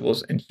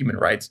intellectuals and human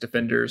rights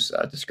defenders,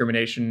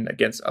 discrimination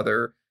against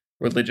other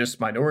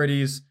religious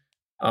minorities,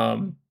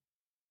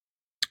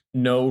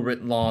 no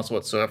written laws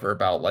whatsoever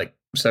about like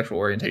sexual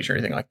orientation or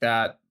anything like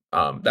that.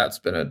 That's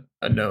been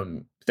a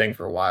known thing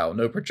for a while.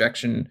 No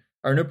protection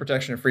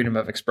of freedom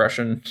of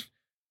expression,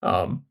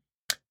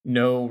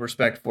 no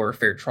respect for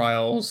fair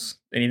trials,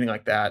 anything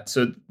like that.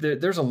 So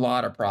there's a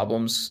lot of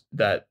problems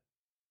that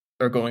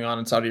are going on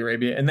in Saudi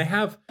Arabia, and they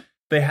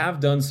have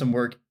done some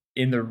work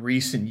in the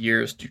recent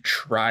years to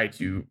try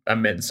to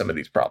amend some of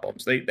these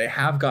problems. They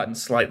have gotten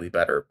slightly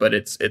better, but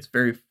it's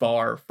very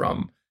far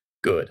from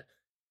good.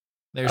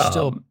 They're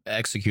still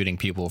executing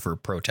people for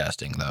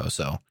protesting, though.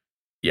 So,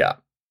 yeah,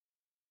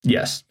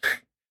 yes,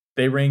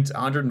 they ranked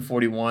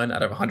 141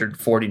 out of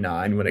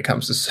 149 when it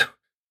comes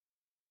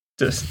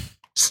to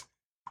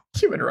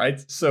human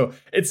rights. So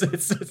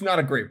it's not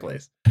a great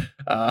place.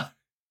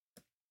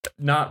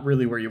 Not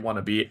really where you want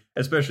to be,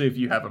 especially if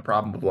you have a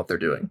problem with what they're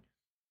doing.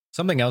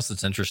 Something else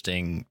that's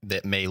interesting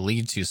that may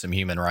lead to some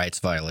human rights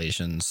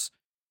violations,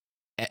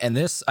 and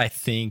this I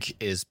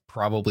think is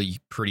probably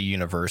pretty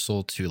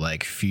universal to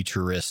like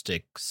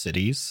futuristic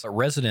cities.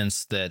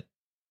 Residents that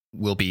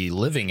will be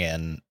living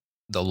in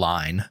the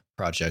Line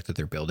project that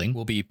they're building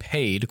will be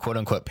paid, quote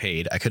unquote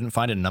paid. I couldn't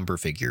find a number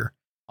figure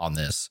on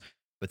this,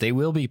 but they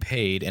will be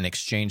paid in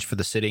exchange for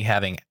the city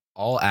having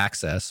all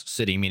access,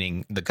 city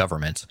meaning the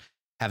government,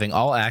 having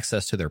all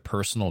access to their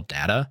personal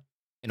data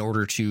in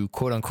order to,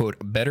 quote unquote,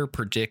 better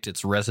predict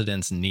its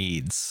residents'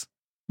 needs.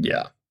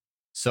 Yeah.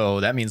 So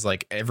that means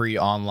like every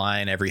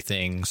online,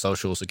 everything,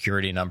 social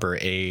security number,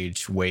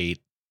 age, weight,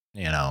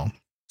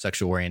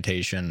 sexual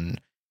orientation,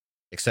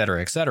 et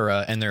cetera, et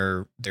cetera. And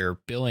they're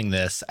billing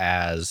this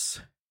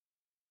as,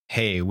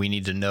 hey, we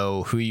need to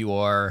know who you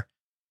are,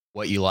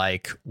 what you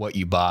like, what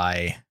you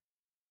buy,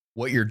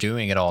 what you're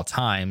doing at all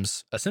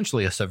times,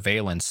 essentially a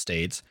surveillance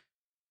state,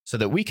 so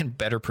that we can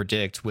better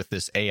predict with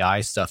this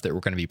AI stuff that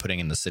we're going to be putting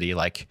in the city,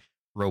 like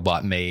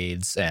robot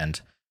maids and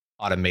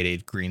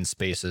automated green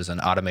spaces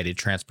and automated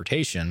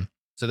transportation,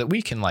 so that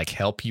we can like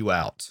help you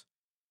out.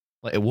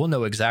 Like, we'll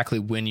know exactly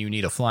when you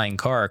need a flying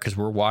car because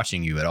we're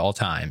watching you at all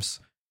times.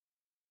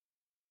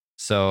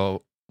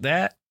 So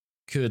that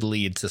could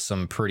lead to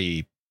some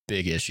pretty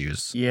big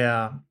issues.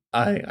 Yeah,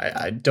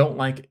 I don't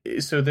like.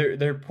 So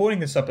they're putting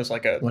this up as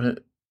like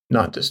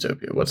not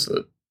dystopia. What's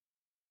the?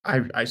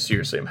 I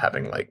seriously am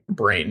having like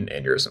brain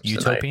aneurysms.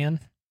 Utopian?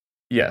 Tonight.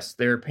 Yes,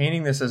 they're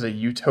painting this as a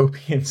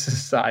utopian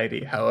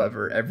society.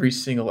 However, every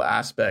single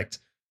aspect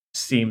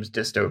seems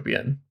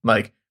dystopian.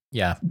 Like,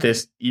 yeah,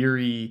 this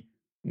eerie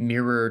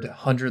mirrored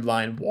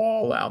 100-line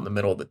wall out in the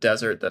middle of the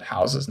desert that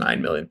houses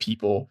 9 million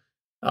people.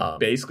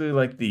 Basically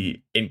like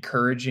the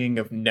encouraging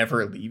of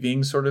never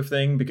leaving sort of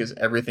thing, because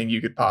everything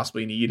you could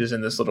possibly need is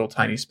in this little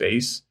tiny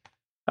space.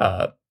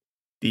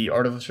 The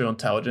artificial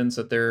intelligence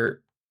that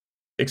they're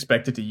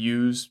expected to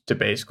use to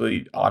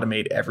basically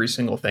automate every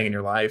single thing in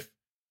your life.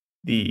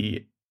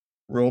 The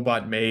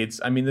robot maids.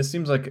 I mean, this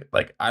seems like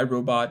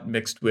iRobot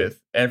mixed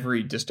with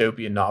every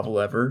dystopian novel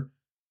ever.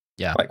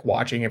 Yeah. Like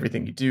watching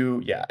everything you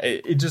do. Yeah.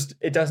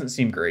 It doesn't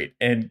seem great.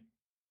 And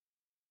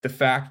the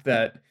fact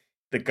that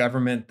the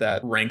government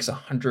that ranks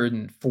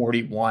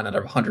 141 out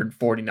of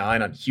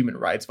 149 on human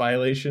rights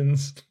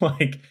violations,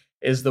 like,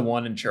 is the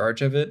one in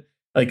charge of it.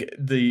 Like,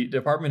 the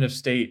Department of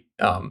State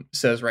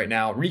says right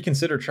now,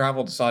 reconsider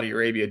travel to Saudi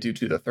Arabia due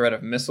to the threat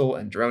of missile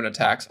and drone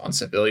attacks on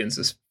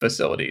civilians'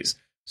 facilities.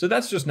 So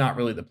that's just not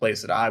really the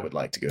place that I would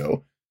like to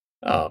go.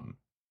 And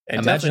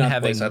imagine definitely not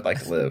having, the place I'd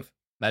like to live.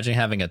 Imagine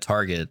having a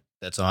target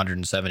that's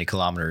 170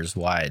 kilometers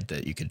wide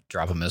that you could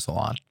drop a missile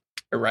on.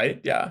 Right?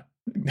 Yeah.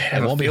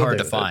 It won't be hard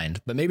to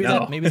find, but maybe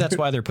that's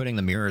why they're putting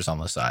the mirrors on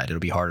the side. It'll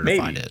be harder to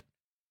find it.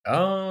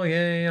 Oh,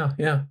 yeah.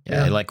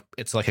 Like,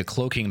 it's like a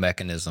cloaking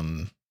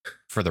mechanism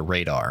for the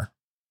radar.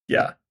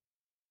 Yeah.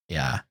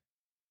 Yeah.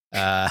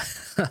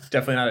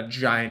 Definitely not a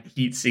giant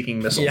heat-seeking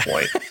missile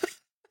point.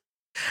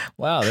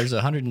 Wow, there's a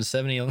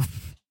 170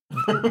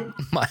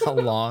 mile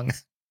long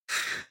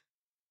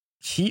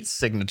heat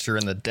signature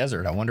in the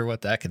desert. I wonder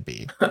what that could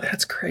be.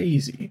 That's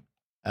crazy.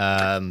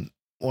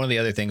 One of the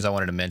other things I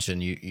wanted to mention,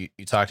 you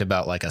talked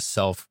about like a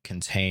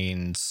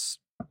self-contained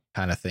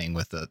kind of thing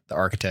with the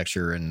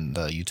architecture and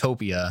the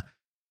utopia.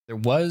 There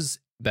was,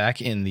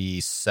 back in the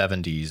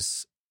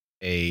 70s,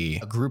 a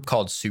group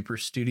called Super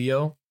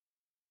Studio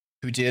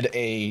who did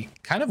a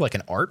kind of like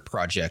an art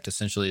project,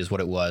 essentially, is what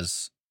it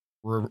was,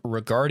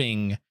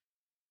 regarding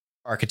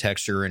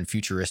architecture and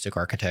futuristic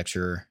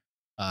architecture.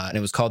 And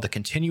it was called The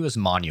Continuous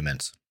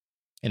Monument.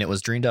 And it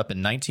was dreamed up in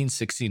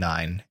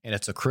 1969, and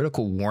it's a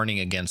critical warning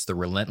against the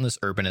relentless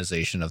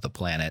urbanization of the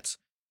planet.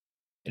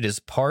 It is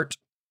part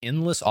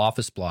endless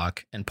office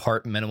block and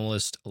part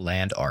minimalist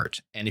land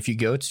art. And if you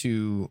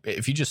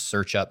just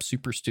search up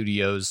Super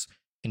Studios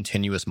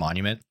Continuous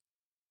Monument,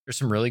 there's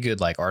some really good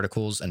like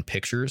articles and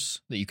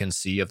pictures that you can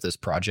see of this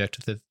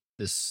project that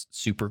this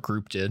super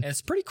group did. And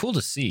it's pretty cool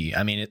to see.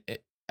 I mean,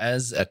 it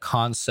as a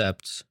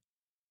concept,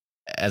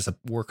 as a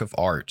work of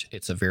art,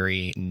 it's a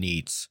very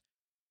neat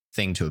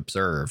thing to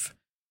observe.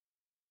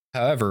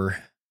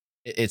 However,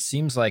 it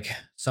seems like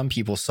some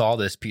people saw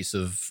this piece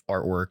of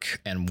artwork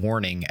and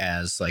warning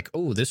as like,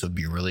 oh, this would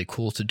be really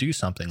cool to do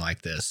something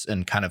like this,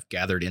 and kind of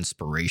gathered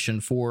inspiration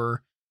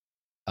for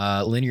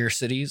linear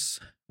cities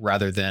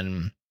rather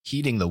than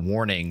heeding the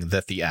warning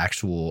that the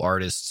actual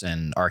artists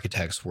and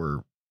architects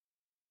were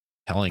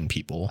telling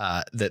people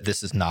that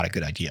this is not a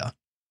good idea.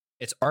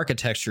 It's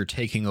architecture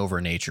taking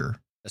over nature,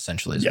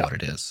 essentially, is what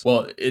it is.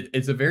 Well,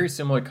 it's a very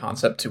similar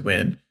concept to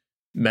when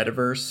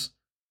Metaverse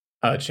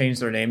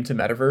changed their name to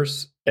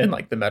Metaverse, and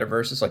like the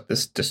Metaverse is like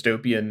this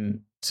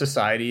dystopian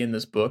society in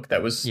this book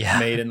that was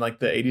made in like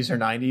the 80s or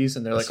 90s,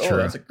 and they're like, oh,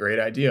 that's a great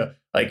idea.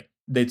 Like,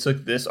 they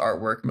took this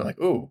artwork and were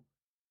like, oh,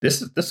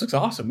 this looks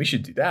awesome, we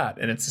should do that.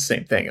 And it's the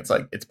same thing. It's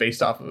like, it's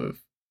based off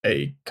of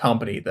a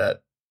company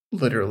that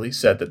literally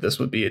said that this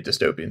would be a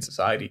dystopian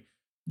society.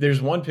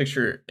 There's one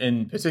picture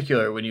in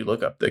particular when you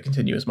look up the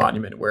Continuous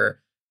Monument where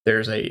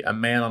there's a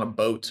man on a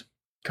boat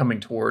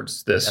coming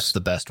towards this. That's the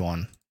best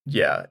one.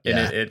 Yeah.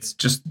 And it's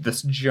just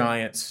this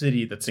giant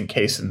city that's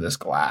encased in this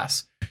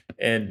glass.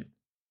 And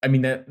I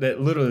mean, that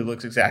literally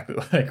looks exactly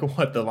like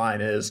what the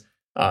line is,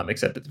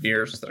 except it's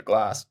mirrors instead of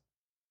glass.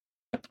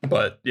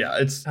 But yeah,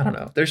 I don't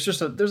know. There's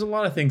a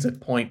lot of things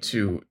that point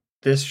to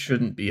this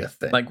shouldn't be a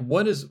thing. Like,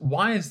 why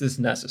is this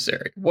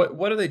necessary?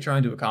 What are they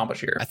trying to accomplish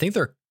here? I think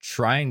they're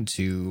trying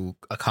to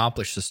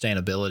accomplish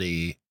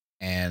sustainability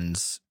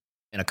and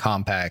in a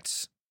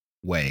compact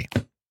way.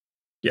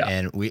 Yeah.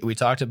 And we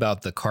talked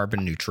about the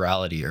carbon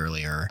neutrality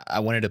earlier. I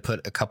wanted to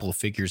put a couple of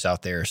figures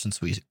out there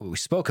since we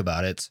spoke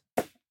about it.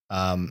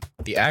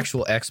 The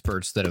actual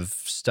experts that have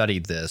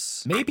studied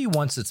this, maybe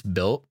once it's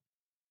built,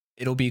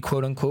 it'll be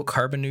quote unquote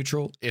carbon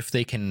neutral if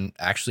they can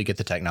actually get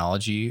the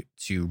technology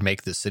to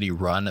make the city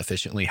run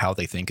efficiently how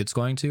they think it's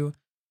going to.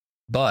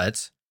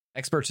 But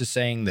experts are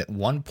saying that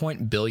 1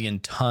 billion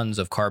tons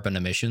of carbon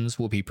emissions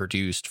will be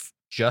produced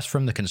just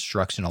from the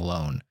construction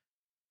alone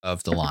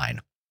of the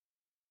line.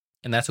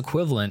 And that's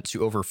equivalent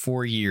to over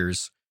 4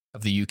 years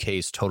of the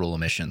UK's total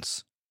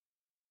emissions.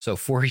 So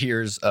 4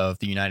 years of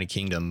the United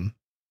Kingdom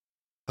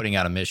putting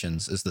out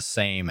emissions is the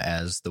same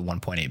as the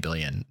 1.8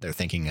 billion they're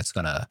thinking it's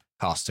going to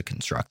cost to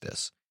construct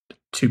this.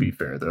 To be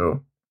fair,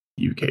 though,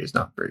 UK is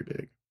not very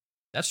big.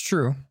 That's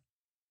true.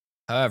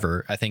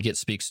 However, I think it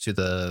speaks to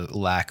the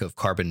lack of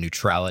carbon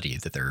neutrality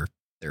that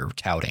they're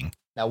touting.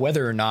 Now,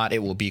 whether or not it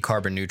will be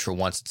carbon neutral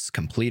once it's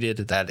completed,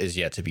 that is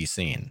yet to be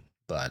seen.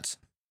 But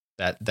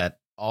that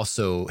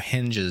also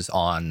hinges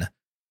on,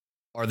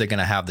 are they going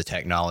to have the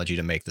technology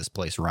to make this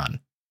place run?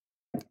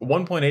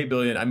 1.8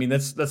 billion. I mean,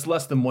 that's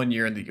less than 1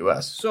 year in the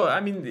US. So, I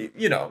mean,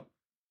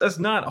 that's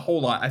not a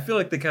whole lot. I feel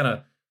like they kind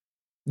of,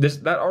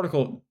 that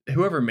article,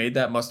 whoever made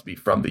that must be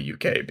from the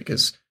UK,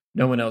 because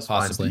no one else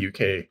finds the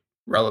UK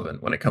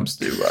relevant when it comes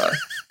to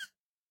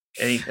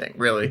anything,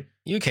 really.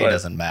 UK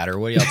doesn't matter.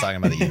 What are y'all talking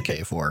about the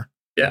UK for?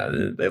 Yeah,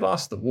 they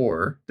lost the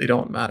war. They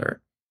don't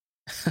matter.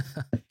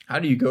 How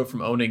do you go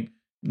from owning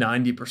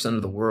 90%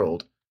 of the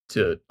world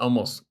to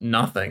almost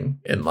nothing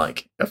in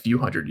like a few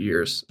hundred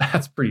years?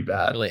 That's pretty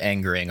bad. Really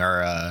angering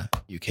our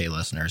UK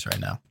listeners right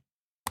now.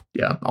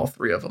 Yeah, all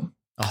three of them.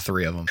 All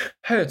three of them.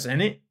 Hurts,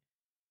 ain't it?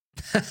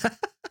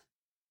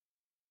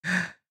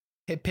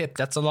 Hey, Pip,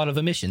 that's a lot of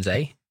emissions,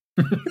 eh?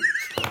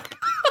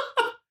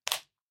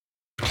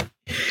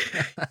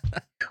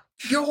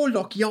 You're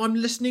lucky I'm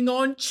listening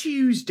on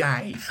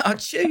Tuesday. On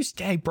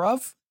Tuesday,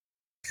 bruv.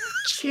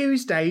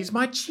 Tuesday's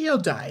my chill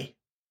day.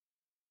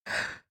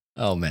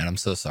 Oh, man, I'm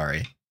so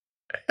sorry.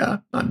 Yeah,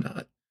 I'm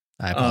not.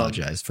 I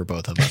apologize for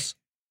both of us.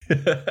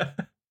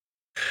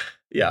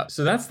 Yeah,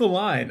 so that's the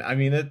line. I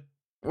mean,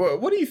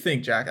 what do you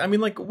think, Jack? I mean,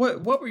 like,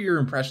 what were your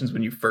impressions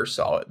when you first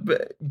saw it?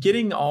 But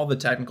getting all the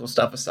technical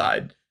stuff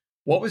aside,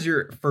 what was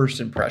your first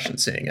impression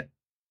seeing it?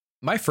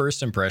 My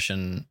first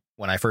impression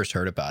when I first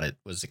heard about it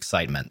was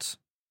excitement,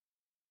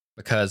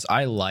 because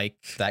I like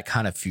that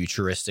kind of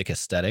futuristic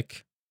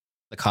aesthetic.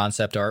 The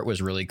concept art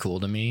was really cool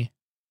to me.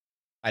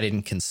 I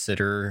didn't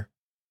consider,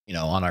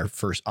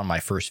 on my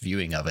first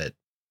viewing of it,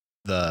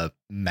 the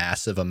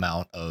massive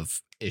amount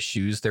of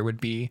issues there would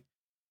be,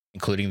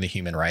 including the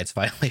human rights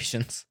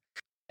violations.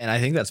 And I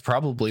think that's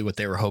probably what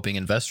they were hoping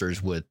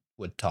investors would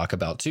talk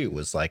about too,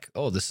 was like,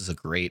 oh, this is a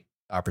great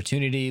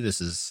opportunity. This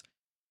is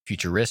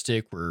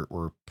futuristic.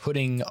 We're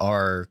putting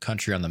our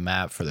country on the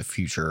map for the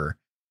future,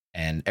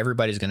 and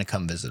everybody's going to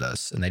come visit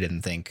us. And they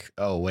didn't think,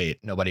 oh, wait,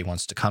 nobody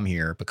wants to come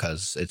here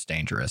because it's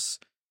dangerous.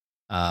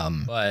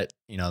 But,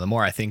 the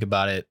more I think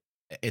about it,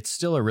 it's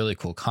still a really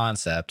cool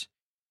concept.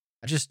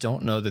 I just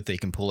don't know that they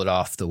can pull it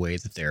off the way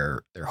that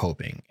they're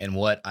hoping. And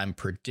what I'm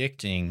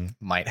predicting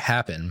might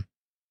happen.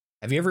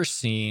 Have you ever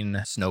seen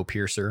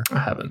Snowpiercer? I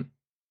haven't.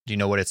 Do you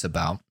know what it's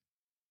about?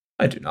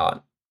 I do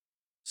not.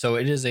 So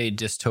it is a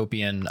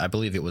dystopian, I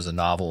believe it was a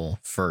novel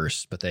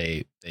first, but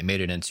they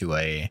made it into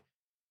a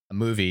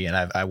movie, and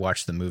I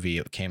watched the movie.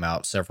 It came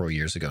out several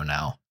years ago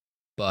now.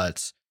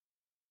 But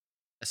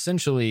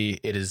essentially,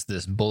 it is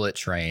this bullet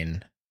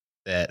train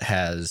that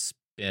has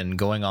been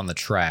going on the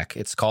track.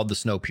 It's called the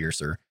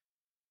Snowpiercer,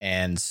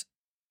 and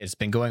it's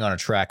been going on a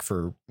track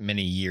for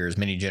many years,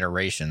 many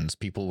generations.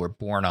 People were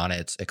born on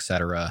it,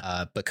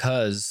 etc.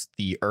 Because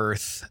the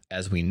Earth,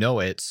 as we know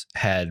it,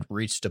 had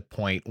reached a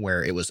point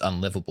where it was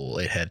unlivable.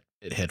 It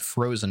had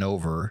frozen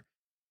over,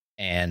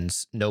 and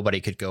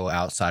nobody could go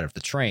outside of the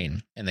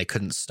train, and they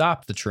couldn't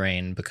stop the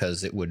train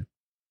because it would,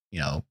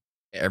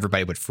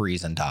 everybody would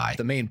freeze and die.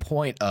 The main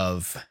point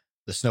of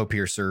the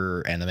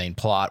Snowpiercer and the main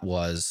plot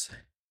was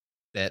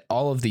that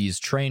all of these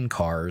train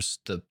cars,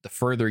 the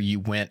further you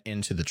went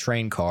into the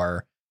train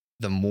car,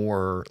 the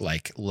more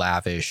like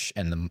lavish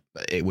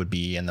it would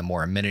be, and the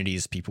more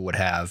amenities people would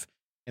have.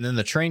 And then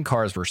the train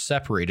cars were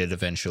separated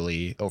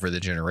eventually over the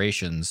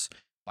generations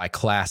by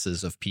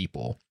classes of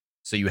people.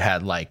 So you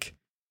had like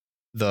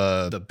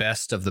the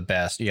best of the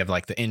best. You have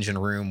like the engine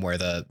room where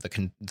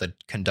the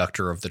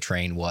conductor of the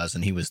train was,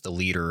 and he was the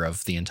leader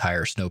of the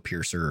entire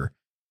Snowpiercer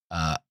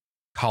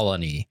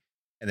colony.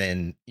 And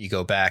then you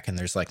go back and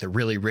there's like the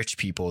really rich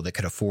people that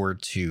could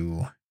afford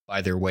to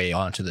buy their way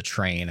onto the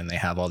train, and they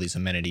have all these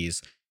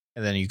amenities.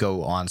 And then you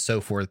go on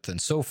so forth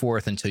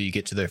until you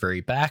get to the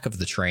very back of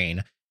the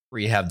train, where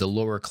you have the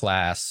lower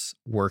class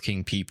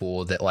working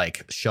people that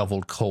like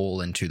shoveled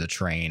coal into the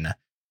train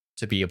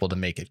to be able to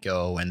make it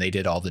go. And they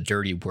did all the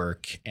dirty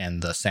work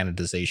and the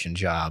sanitization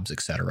jobs,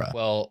 etc.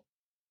 Well,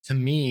 to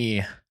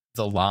me,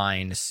 the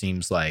line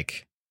seems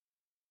like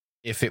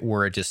if it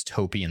were a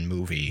dystopian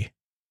movie,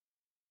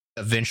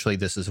 eventually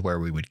this is where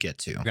we would get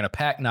to. We're going to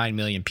pack 9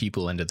 million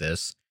people into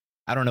this.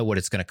 I don't know what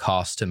it's going to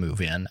cost to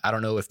move in. I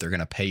don't know if they're going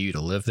to pay you to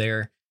live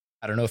there.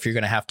 I don't know if you're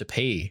going to have to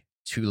pay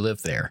to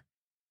live there.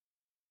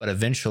 But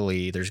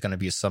eventually there's going to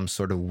be some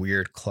sort of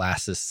weird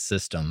classist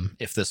system,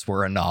 if this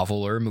were a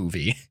novel or a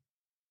movie,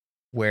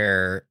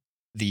 where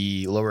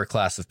the lower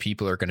class of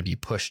people are going to be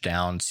pushed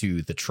down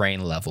to the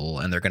train level,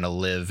 and they're going to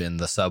live in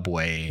the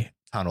subway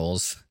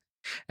tunnels.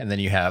 And then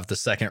you have the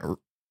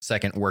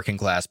second working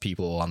class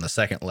people on the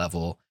second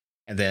level.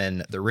 And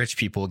then the rich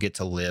people get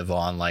to live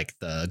on like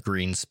the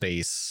green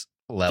space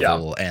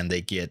level, and they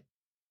get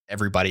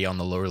everybody on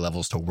the lower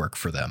levels to work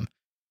for them.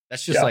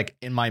 That's just like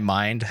in my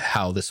mind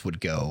how this would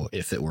go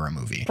if it were a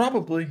movie.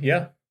 Probably,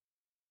 yeah.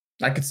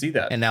 I could see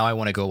that. And now I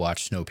want to go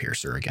watch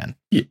Snowpiercer again.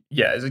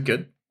 Yeah, is it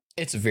good?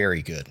 It's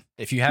very good.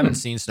 If you haven't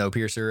seen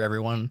Snowpiercer,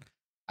 everyone,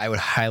 I would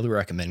highly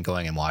recommend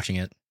going and watching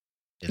it.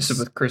 This is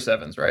with Chris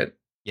Evans, right?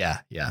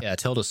 Yeah.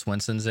 Tilda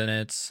Swinton's in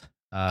it.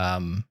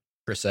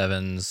 Chris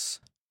Evans.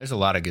 There's a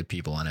lot of good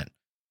people in it.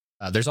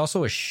 There's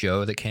also a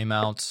show that came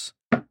out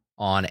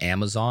on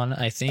Amazon,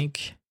 I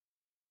think.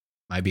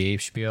 Might be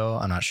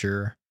HBO. I'm not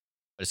sure.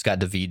 But it's got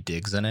Daveed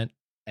Diggs in it.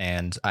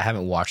 And I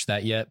haven't watched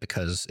that yet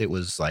because it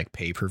was like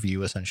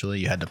pay-per-view, essentially.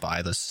 You had to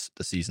buy the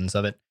seasons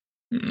of it.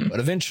 Mm-hmm. But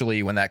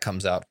eventually, when that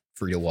comes out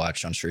free to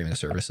watch on streaming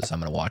services, I'm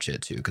going to watch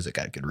it too because it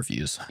got good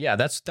reviews. Yeah,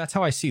 that's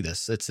how I see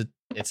this. It's a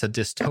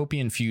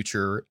dystopian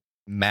future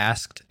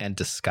masked and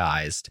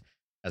disguised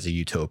as a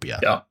utopia.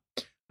 Yeah.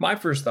 My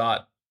first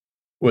thought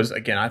was,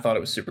 again, I thought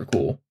it was super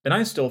cool. And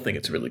I still think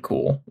it's really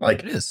cool. Like,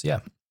 it is, yeah.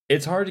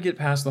 It's hard to get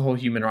past the whole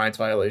human rights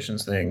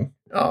violations thing.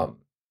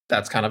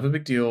 That's kind of a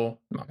big deal.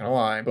 I'm not going to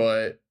lie.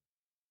 But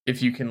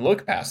if you can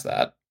look past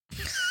that.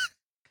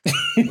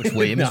 Which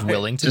William is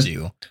willing to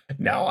do.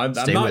 No, I'm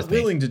not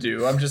willing to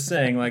do. I'm just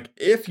saying, like,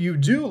 if you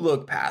do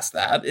look past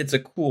that, it's a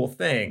cool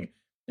thing.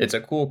 It's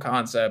a cool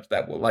concept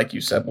that will, like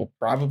you said, will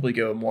probably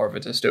go more of a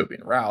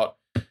dystopian route.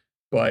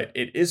 But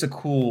it is a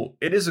cool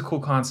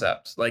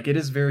concept. Like, it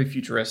is very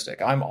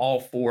futuristic. I'm all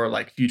for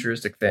like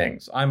futuristic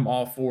things. I'm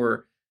all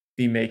for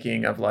the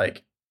making of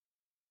like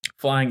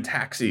flying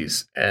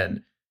taxis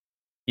and,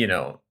 you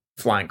know,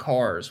 flying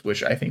cars,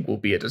 which I think will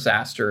be a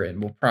disaster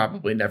and will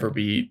probably never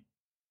be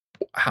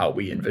how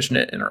we envision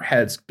it in our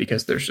heads,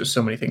 because there's just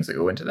so many things that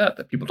go into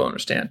that people don't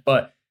understand.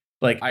 But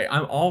like,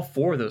 I'm all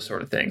for those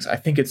sort of things. I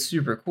think it's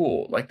super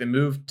cool. Like, the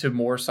move to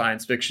more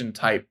science fiction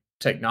type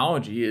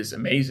technology is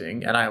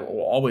amazing, and I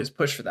will always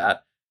push for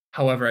that.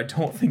 However, I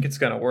don't think it's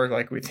going to work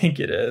like we think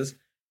it is.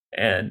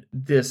 And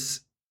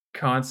this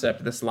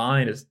concept, this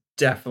line, is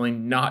definitely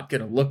not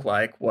going to look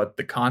like what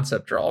the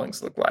concept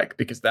drawings look like,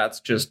 because that's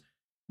just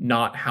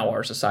not how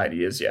our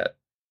society is yet.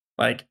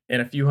 Like, in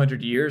a few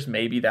hundred years,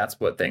 maybe that's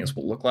what things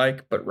will look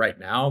like. But right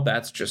now,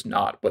 that's just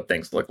not what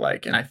things look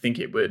like. And I think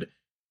it would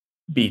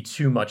be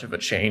too much of a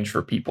change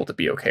for people to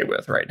be okay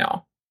with right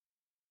now.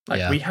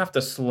 Like, we have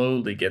to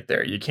slowly get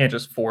there. You can't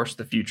just force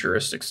the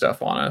futuristic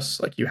stuff on us.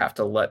 Like, you have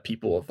to let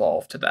people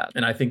evolve to that.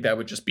 And I think that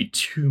would just be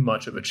too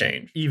much of a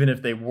change, even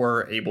if they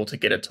were able to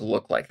get it to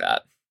look like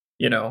that,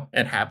 you know,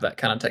 and have that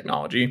kind of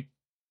technology.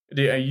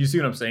 You see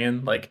what I'm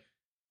saying? Like,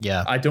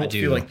 yeah, I don't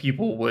feel like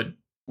people would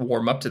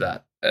warm up to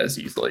that as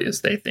easily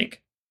as they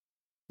think.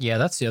 Yeah,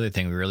 that's the other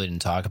thing we really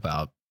didn't talk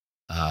about,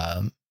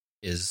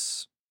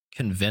 is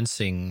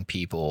convincing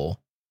people,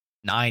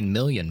 9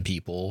 million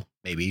people,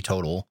 maybe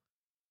total,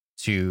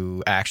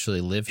 to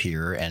actually live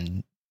here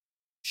and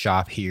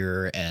shop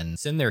here and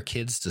send their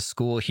kids to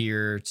school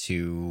here, to,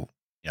 you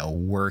know,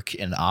 work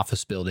in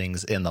office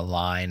buildings in the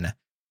line,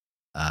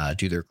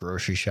 do their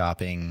grocery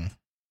shopping,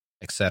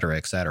 et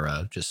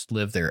cetera, just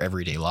live their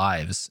everyday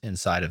lives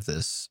inside of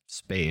this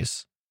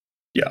space.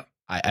 Yeah.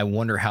 I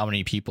wonder how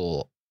many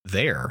people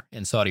there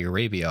in Saudi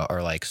Arabia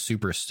are like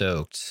super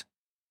stoked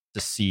to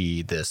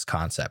see this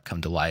concept come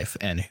to life,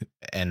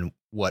 and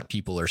what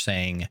people are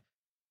saying,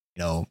 you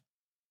know,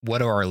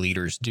 what are our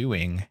leaders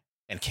doing,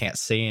 and can't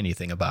say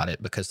anything about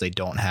it because they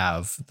don't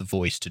have the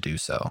voice to do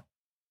so.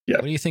 Yeah.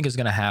 What do you think is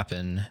going to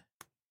happen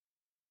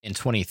in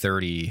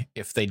 2030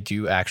 if they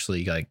do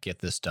actually like get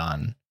this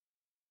done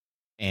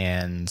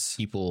and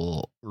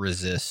people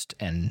resist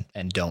and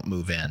don't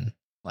move in?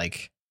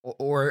 Like,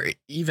 or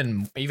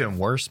even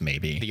worse,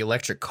 maybe the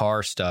electric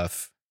car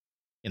stuff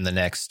in the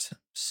next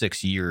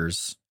 6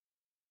 years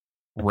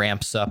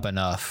ramps up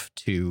enough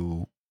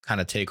to kind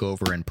of take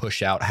over and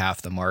push out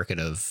half the market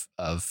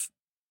of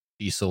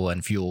diesel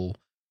and fuel,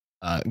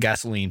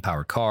 gasoline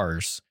powered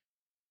cars,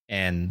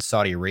 and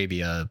Saudi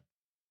Arabia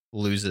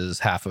loses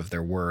half of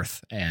their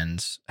worth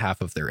and half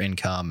of their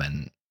income.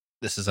 And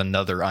this is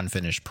another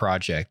unfinished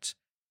project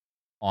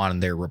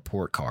on their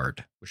report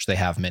card, which they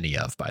have many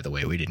of, by the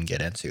way, we didn't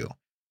get into.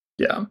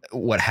 Yeah.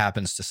 What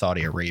happens to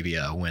Saudi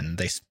Arabia when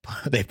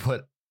they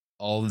put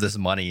all of this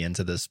money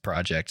into this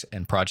project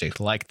and projects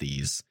like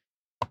these,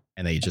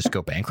 and they just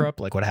go bankrupt?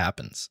 Like, what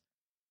happens?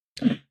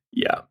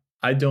 Yeah.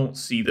 I don't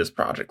see this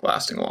project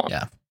lasting long.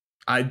 Yeah.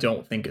 I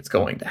don't think it's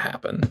going to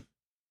happen.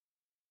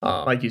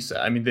 Like you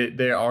said, I mean,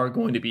 they are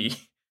going to be,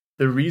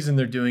 the reason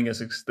they're doing this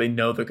is they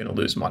know they're going to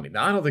lose money.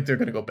 Now, I don't think they're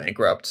going to go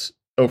bankrupt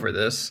over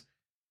this,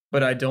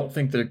 but I don't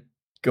think they're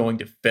going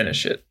to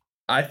finish it.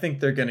 I think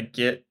they're going to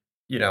get,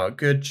 you know, a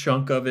good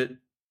chunk of it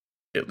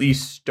at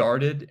least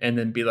started, and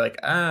then be like,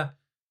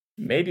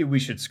 maybe we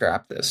should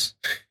scrap this.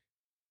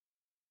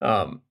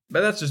 But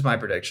that's just my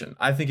prediction.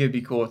 I think it'd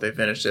be cool if they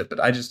finished it, but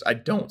I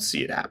don't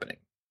see it happening.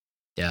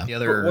 Yeah.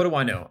 But what do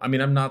I know? I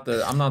mean, I'm not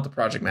the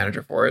project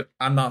manager for it.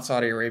 I'm not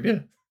Saudi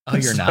Arabia. Oh,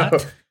 you're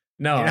not?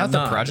 No, you're not I'm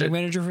the project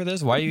manager for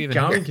this? Why are you even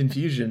common here?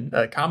 confusion,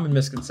 common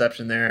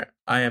misconception there.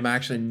 I am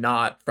actually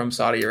not from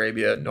Saudi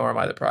Arabia, nor am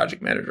I the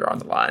project manager on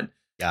the line.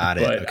 Got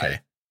it. Okay.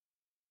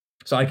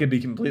 So I could be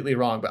completely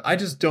wrong, but I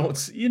just don't,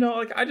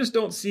 I just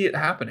don't see it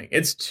happening.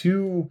 It's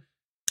too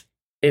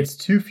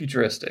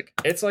futuristic.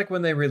 It's like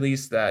when they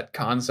released that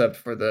concept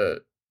for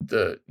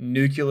the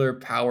nuclear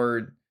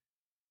powered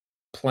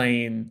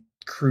plane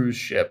cruise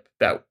ship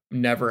that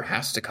never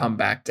has to come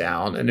back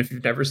down. And if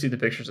you've never seen the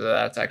pictures of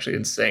that, it's actually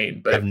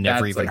insane. But I've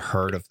never even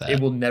heard of that. It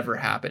will never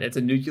happen. It's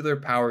a nuclear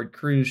powered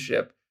cruise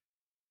ship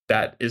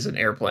that is an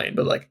airplane.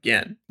 But like,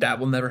 again, that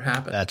will never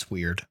happen. That's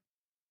weird.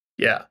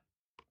 Yeah.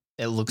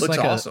 It looks like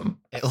awesome.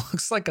 It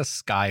looks like a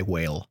sky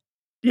whale.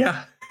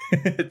 Yeah,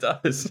 it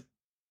does.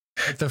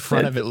 Like the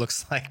front of it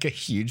looks like a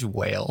huge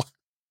whale.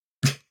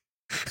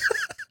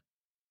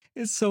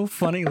 It's so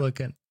funny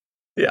looking.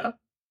 Yeah.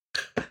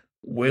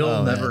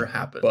 Will never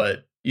happen.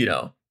 But, I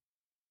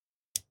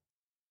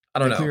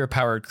don't know. Nuclear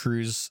powered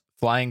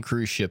flying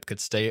cruise ship could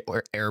stay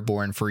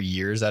airborne for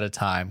years at a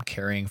time,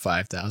 carrying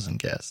 5,000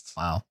 guests.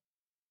 Wow.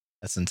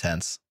 That's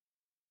intense.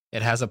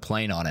 It has a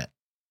plane on it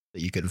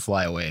that you can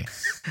fly away.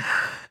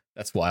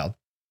 That's wild.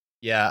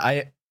 Yeah,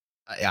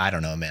 I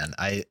don't know, man.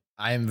 I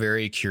am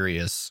very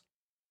curious,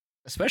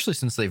 especially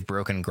since they've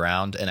broken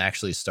ground and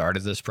actually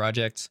started this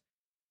project,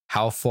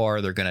 how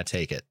far they're going to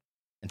take it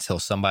until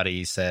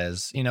somebody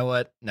says, you know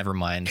what, never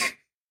mind.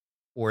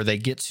 Or they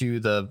get to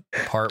the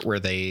part where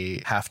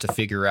they have to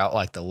figure out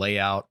like the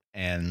layout,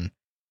 and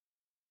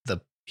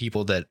the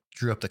people that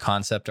drew up the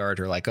concept art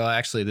are like, oh,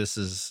 actually, this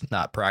is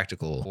not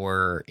practical.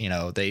 Or, you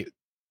know, they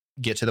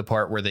get to the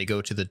part where they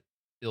go to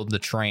build the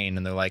train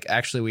and they're like,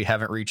 actually, we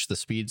haven't reached the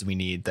speeds we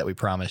need that we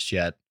promised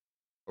yet,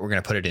 but we're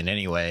going to put it in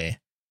anyway.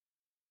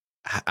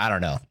 I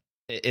don't know.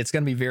 It's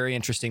going to be very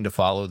interesting to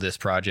follow this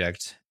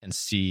project and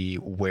see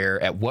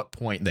at what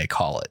point they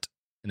call it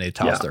and they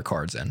toss their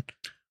cards in.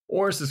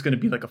 Or is this going to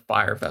be like a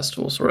fire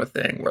festival sort of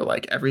thing where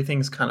like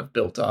everything's kind of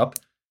built up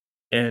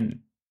and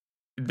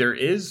there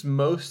is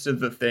most of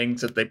the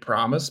things that they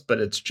promised, but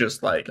it's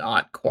just like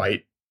not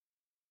quite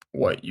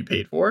what you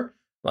paid for.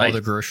 Like, all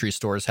the grocery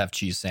stores have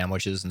cheese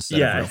sandwiches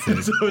instead of real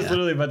food. So I was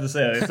literally about to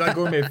say, it's not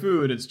gourmet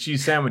food, it's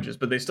cheese sandwiches,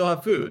 but they still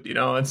have food, you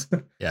know? It's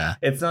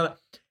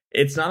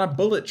it's not a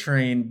bullet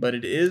train, but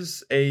it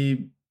is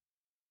a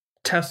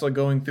Tesla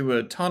going through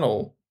a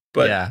tunnel,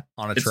 but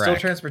on a it's track. Still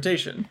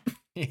transportation.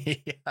 Yeah.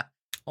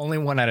 Only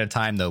one at a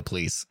time, though,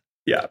 please.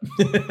 Yeah.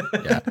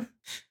 Yeah.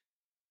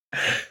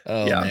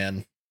 Oh,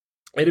 man.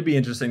 It'd be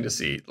interesting to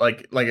see.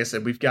 Like I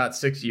said, we've got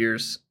 6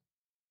 years.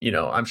 You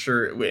know, I'm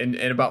sure in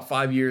about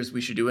 5 years,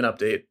 we should do an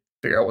update,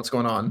 figure out what's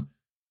going on.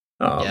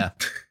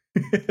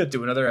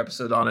 Do another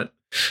episode on it.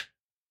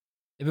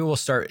 Maybe we'll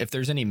start, if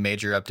there's any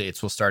major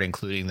updates, we'll start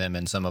including them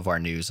in some of our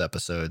news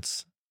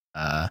episodes.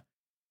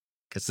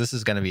 Because this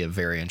is going to be a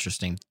very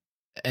interesting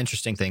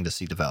thing to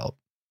see develop.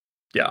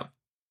 Yeah,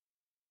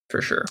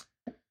 for sure.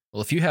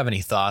 Well, if you have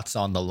any thoughts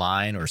on the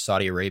line or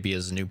Saudi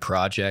Arabia's new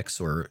projects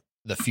or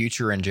the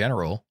future in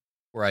general,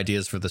 or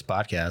ideas for this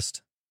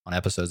podcast on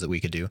episodes that we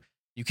could do,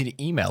 you can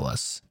email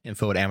us.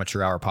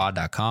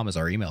 info@amateurhourpod.com is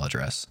our email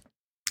address.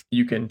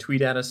 You can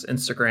tweet at us,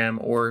 Instagram,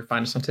 or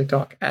find us on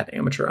TikTok at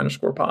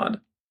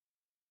 @amateur_pod.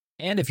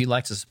 And if you'd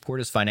like to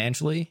support us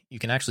financially, you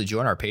can actually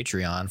join our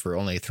Patreon for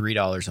only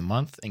 $3 a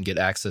month and get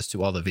access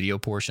to all the video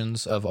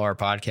portions of our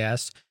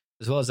podcast,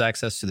 as well as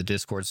access to the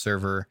Discord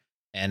server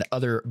and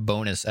other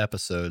bonus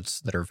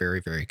episodes that are very,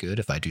 very good,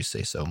 if I do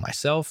say so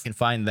myself. You can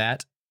find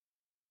that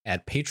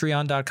at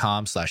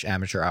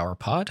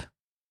patreon.com/amateurhourpod.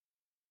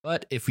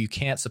 But if you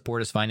can't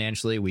support us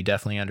financially, we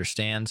definitely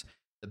understand.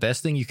 The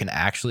best thing you can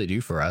actually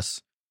do for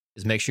us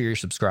is make sure you're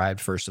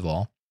subscribed, first of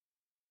all,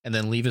 and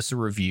then leave us a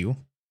review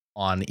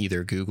on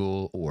either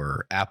Google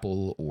or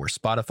Apple or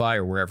Spotify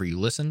or wherever you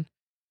listen.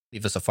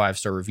 Leave us a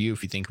 5-star review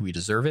if you think we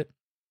deserve it.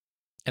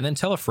 And then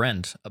tell a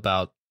friend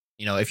about,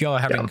 you know, if y'all are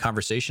having a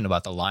conversation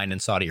about the line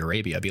in Saudi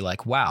Arabia, be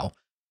like, wow,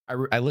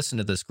 I listened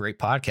to this great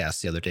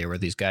podcast the other day where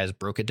these guys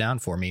broke it down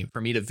for me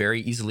to very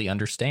easily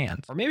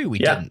understand. Or maybe we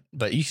didn't,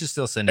 but you should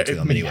still send it to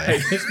them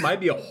anyway. This might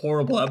be a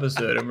horrible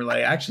episode. And we're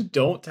like, actually,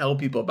 don't tell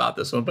people about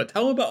this one, but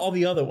tell them about all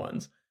the other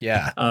ones.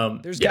 Yeah.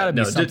 There's got to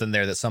be something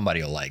there that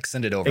somebody will like.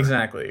 Send it over.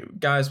 Exactly.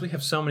 Guys, we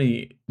have so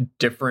many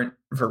different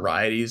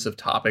varieties of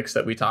topics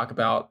that we talk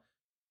about.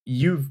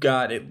 You've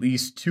got at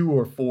least 2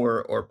 or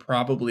 4 or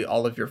probably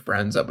all of your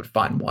friends that would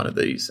find one of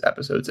these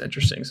episodes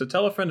interesting. So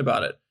tell a friend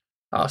about it.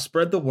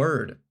 Spread the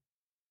word.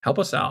 Help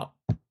us out.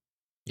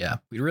 Yeah,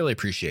 we'd really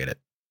appreciate it.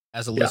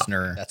 As a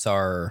listener, that's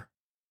our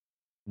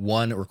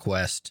one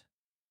request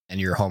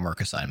and your homework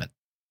assignment.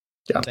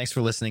 Yeah. Thanks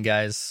for listening,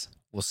 guys.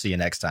 We'll see you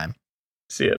next time. See ya.